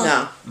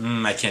 Oh.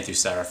 No. I can't do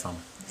styrofoam.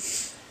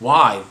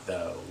 Why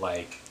though?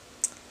 Like,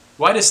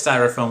 why does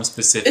styrofoam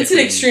specifically? It's an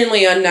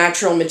extremely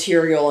unnatural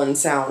material and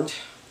sound.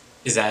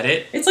 Is that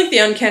it? It's like the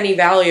uncanny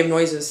valley of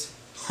noises.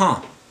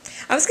 Huh.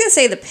 I was gonna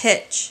say the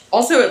pitch.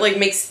 Also, it like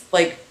makes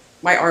like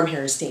my arm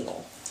hairs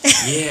tingle.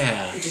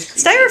 Yeah. Which is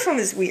creepy. Styrofoam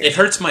is weird. It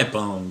hurts my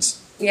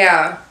bones.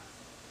 Yeah.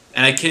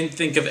 And I can't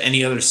think of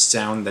any other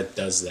sound that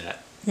does that.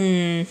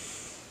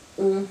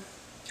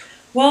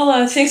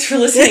 Well, thanks for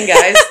listening,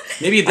 guys.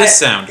 Maybe this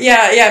sound.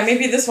 Yeah,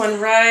 maybe this one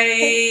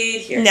right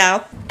here.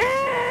 No.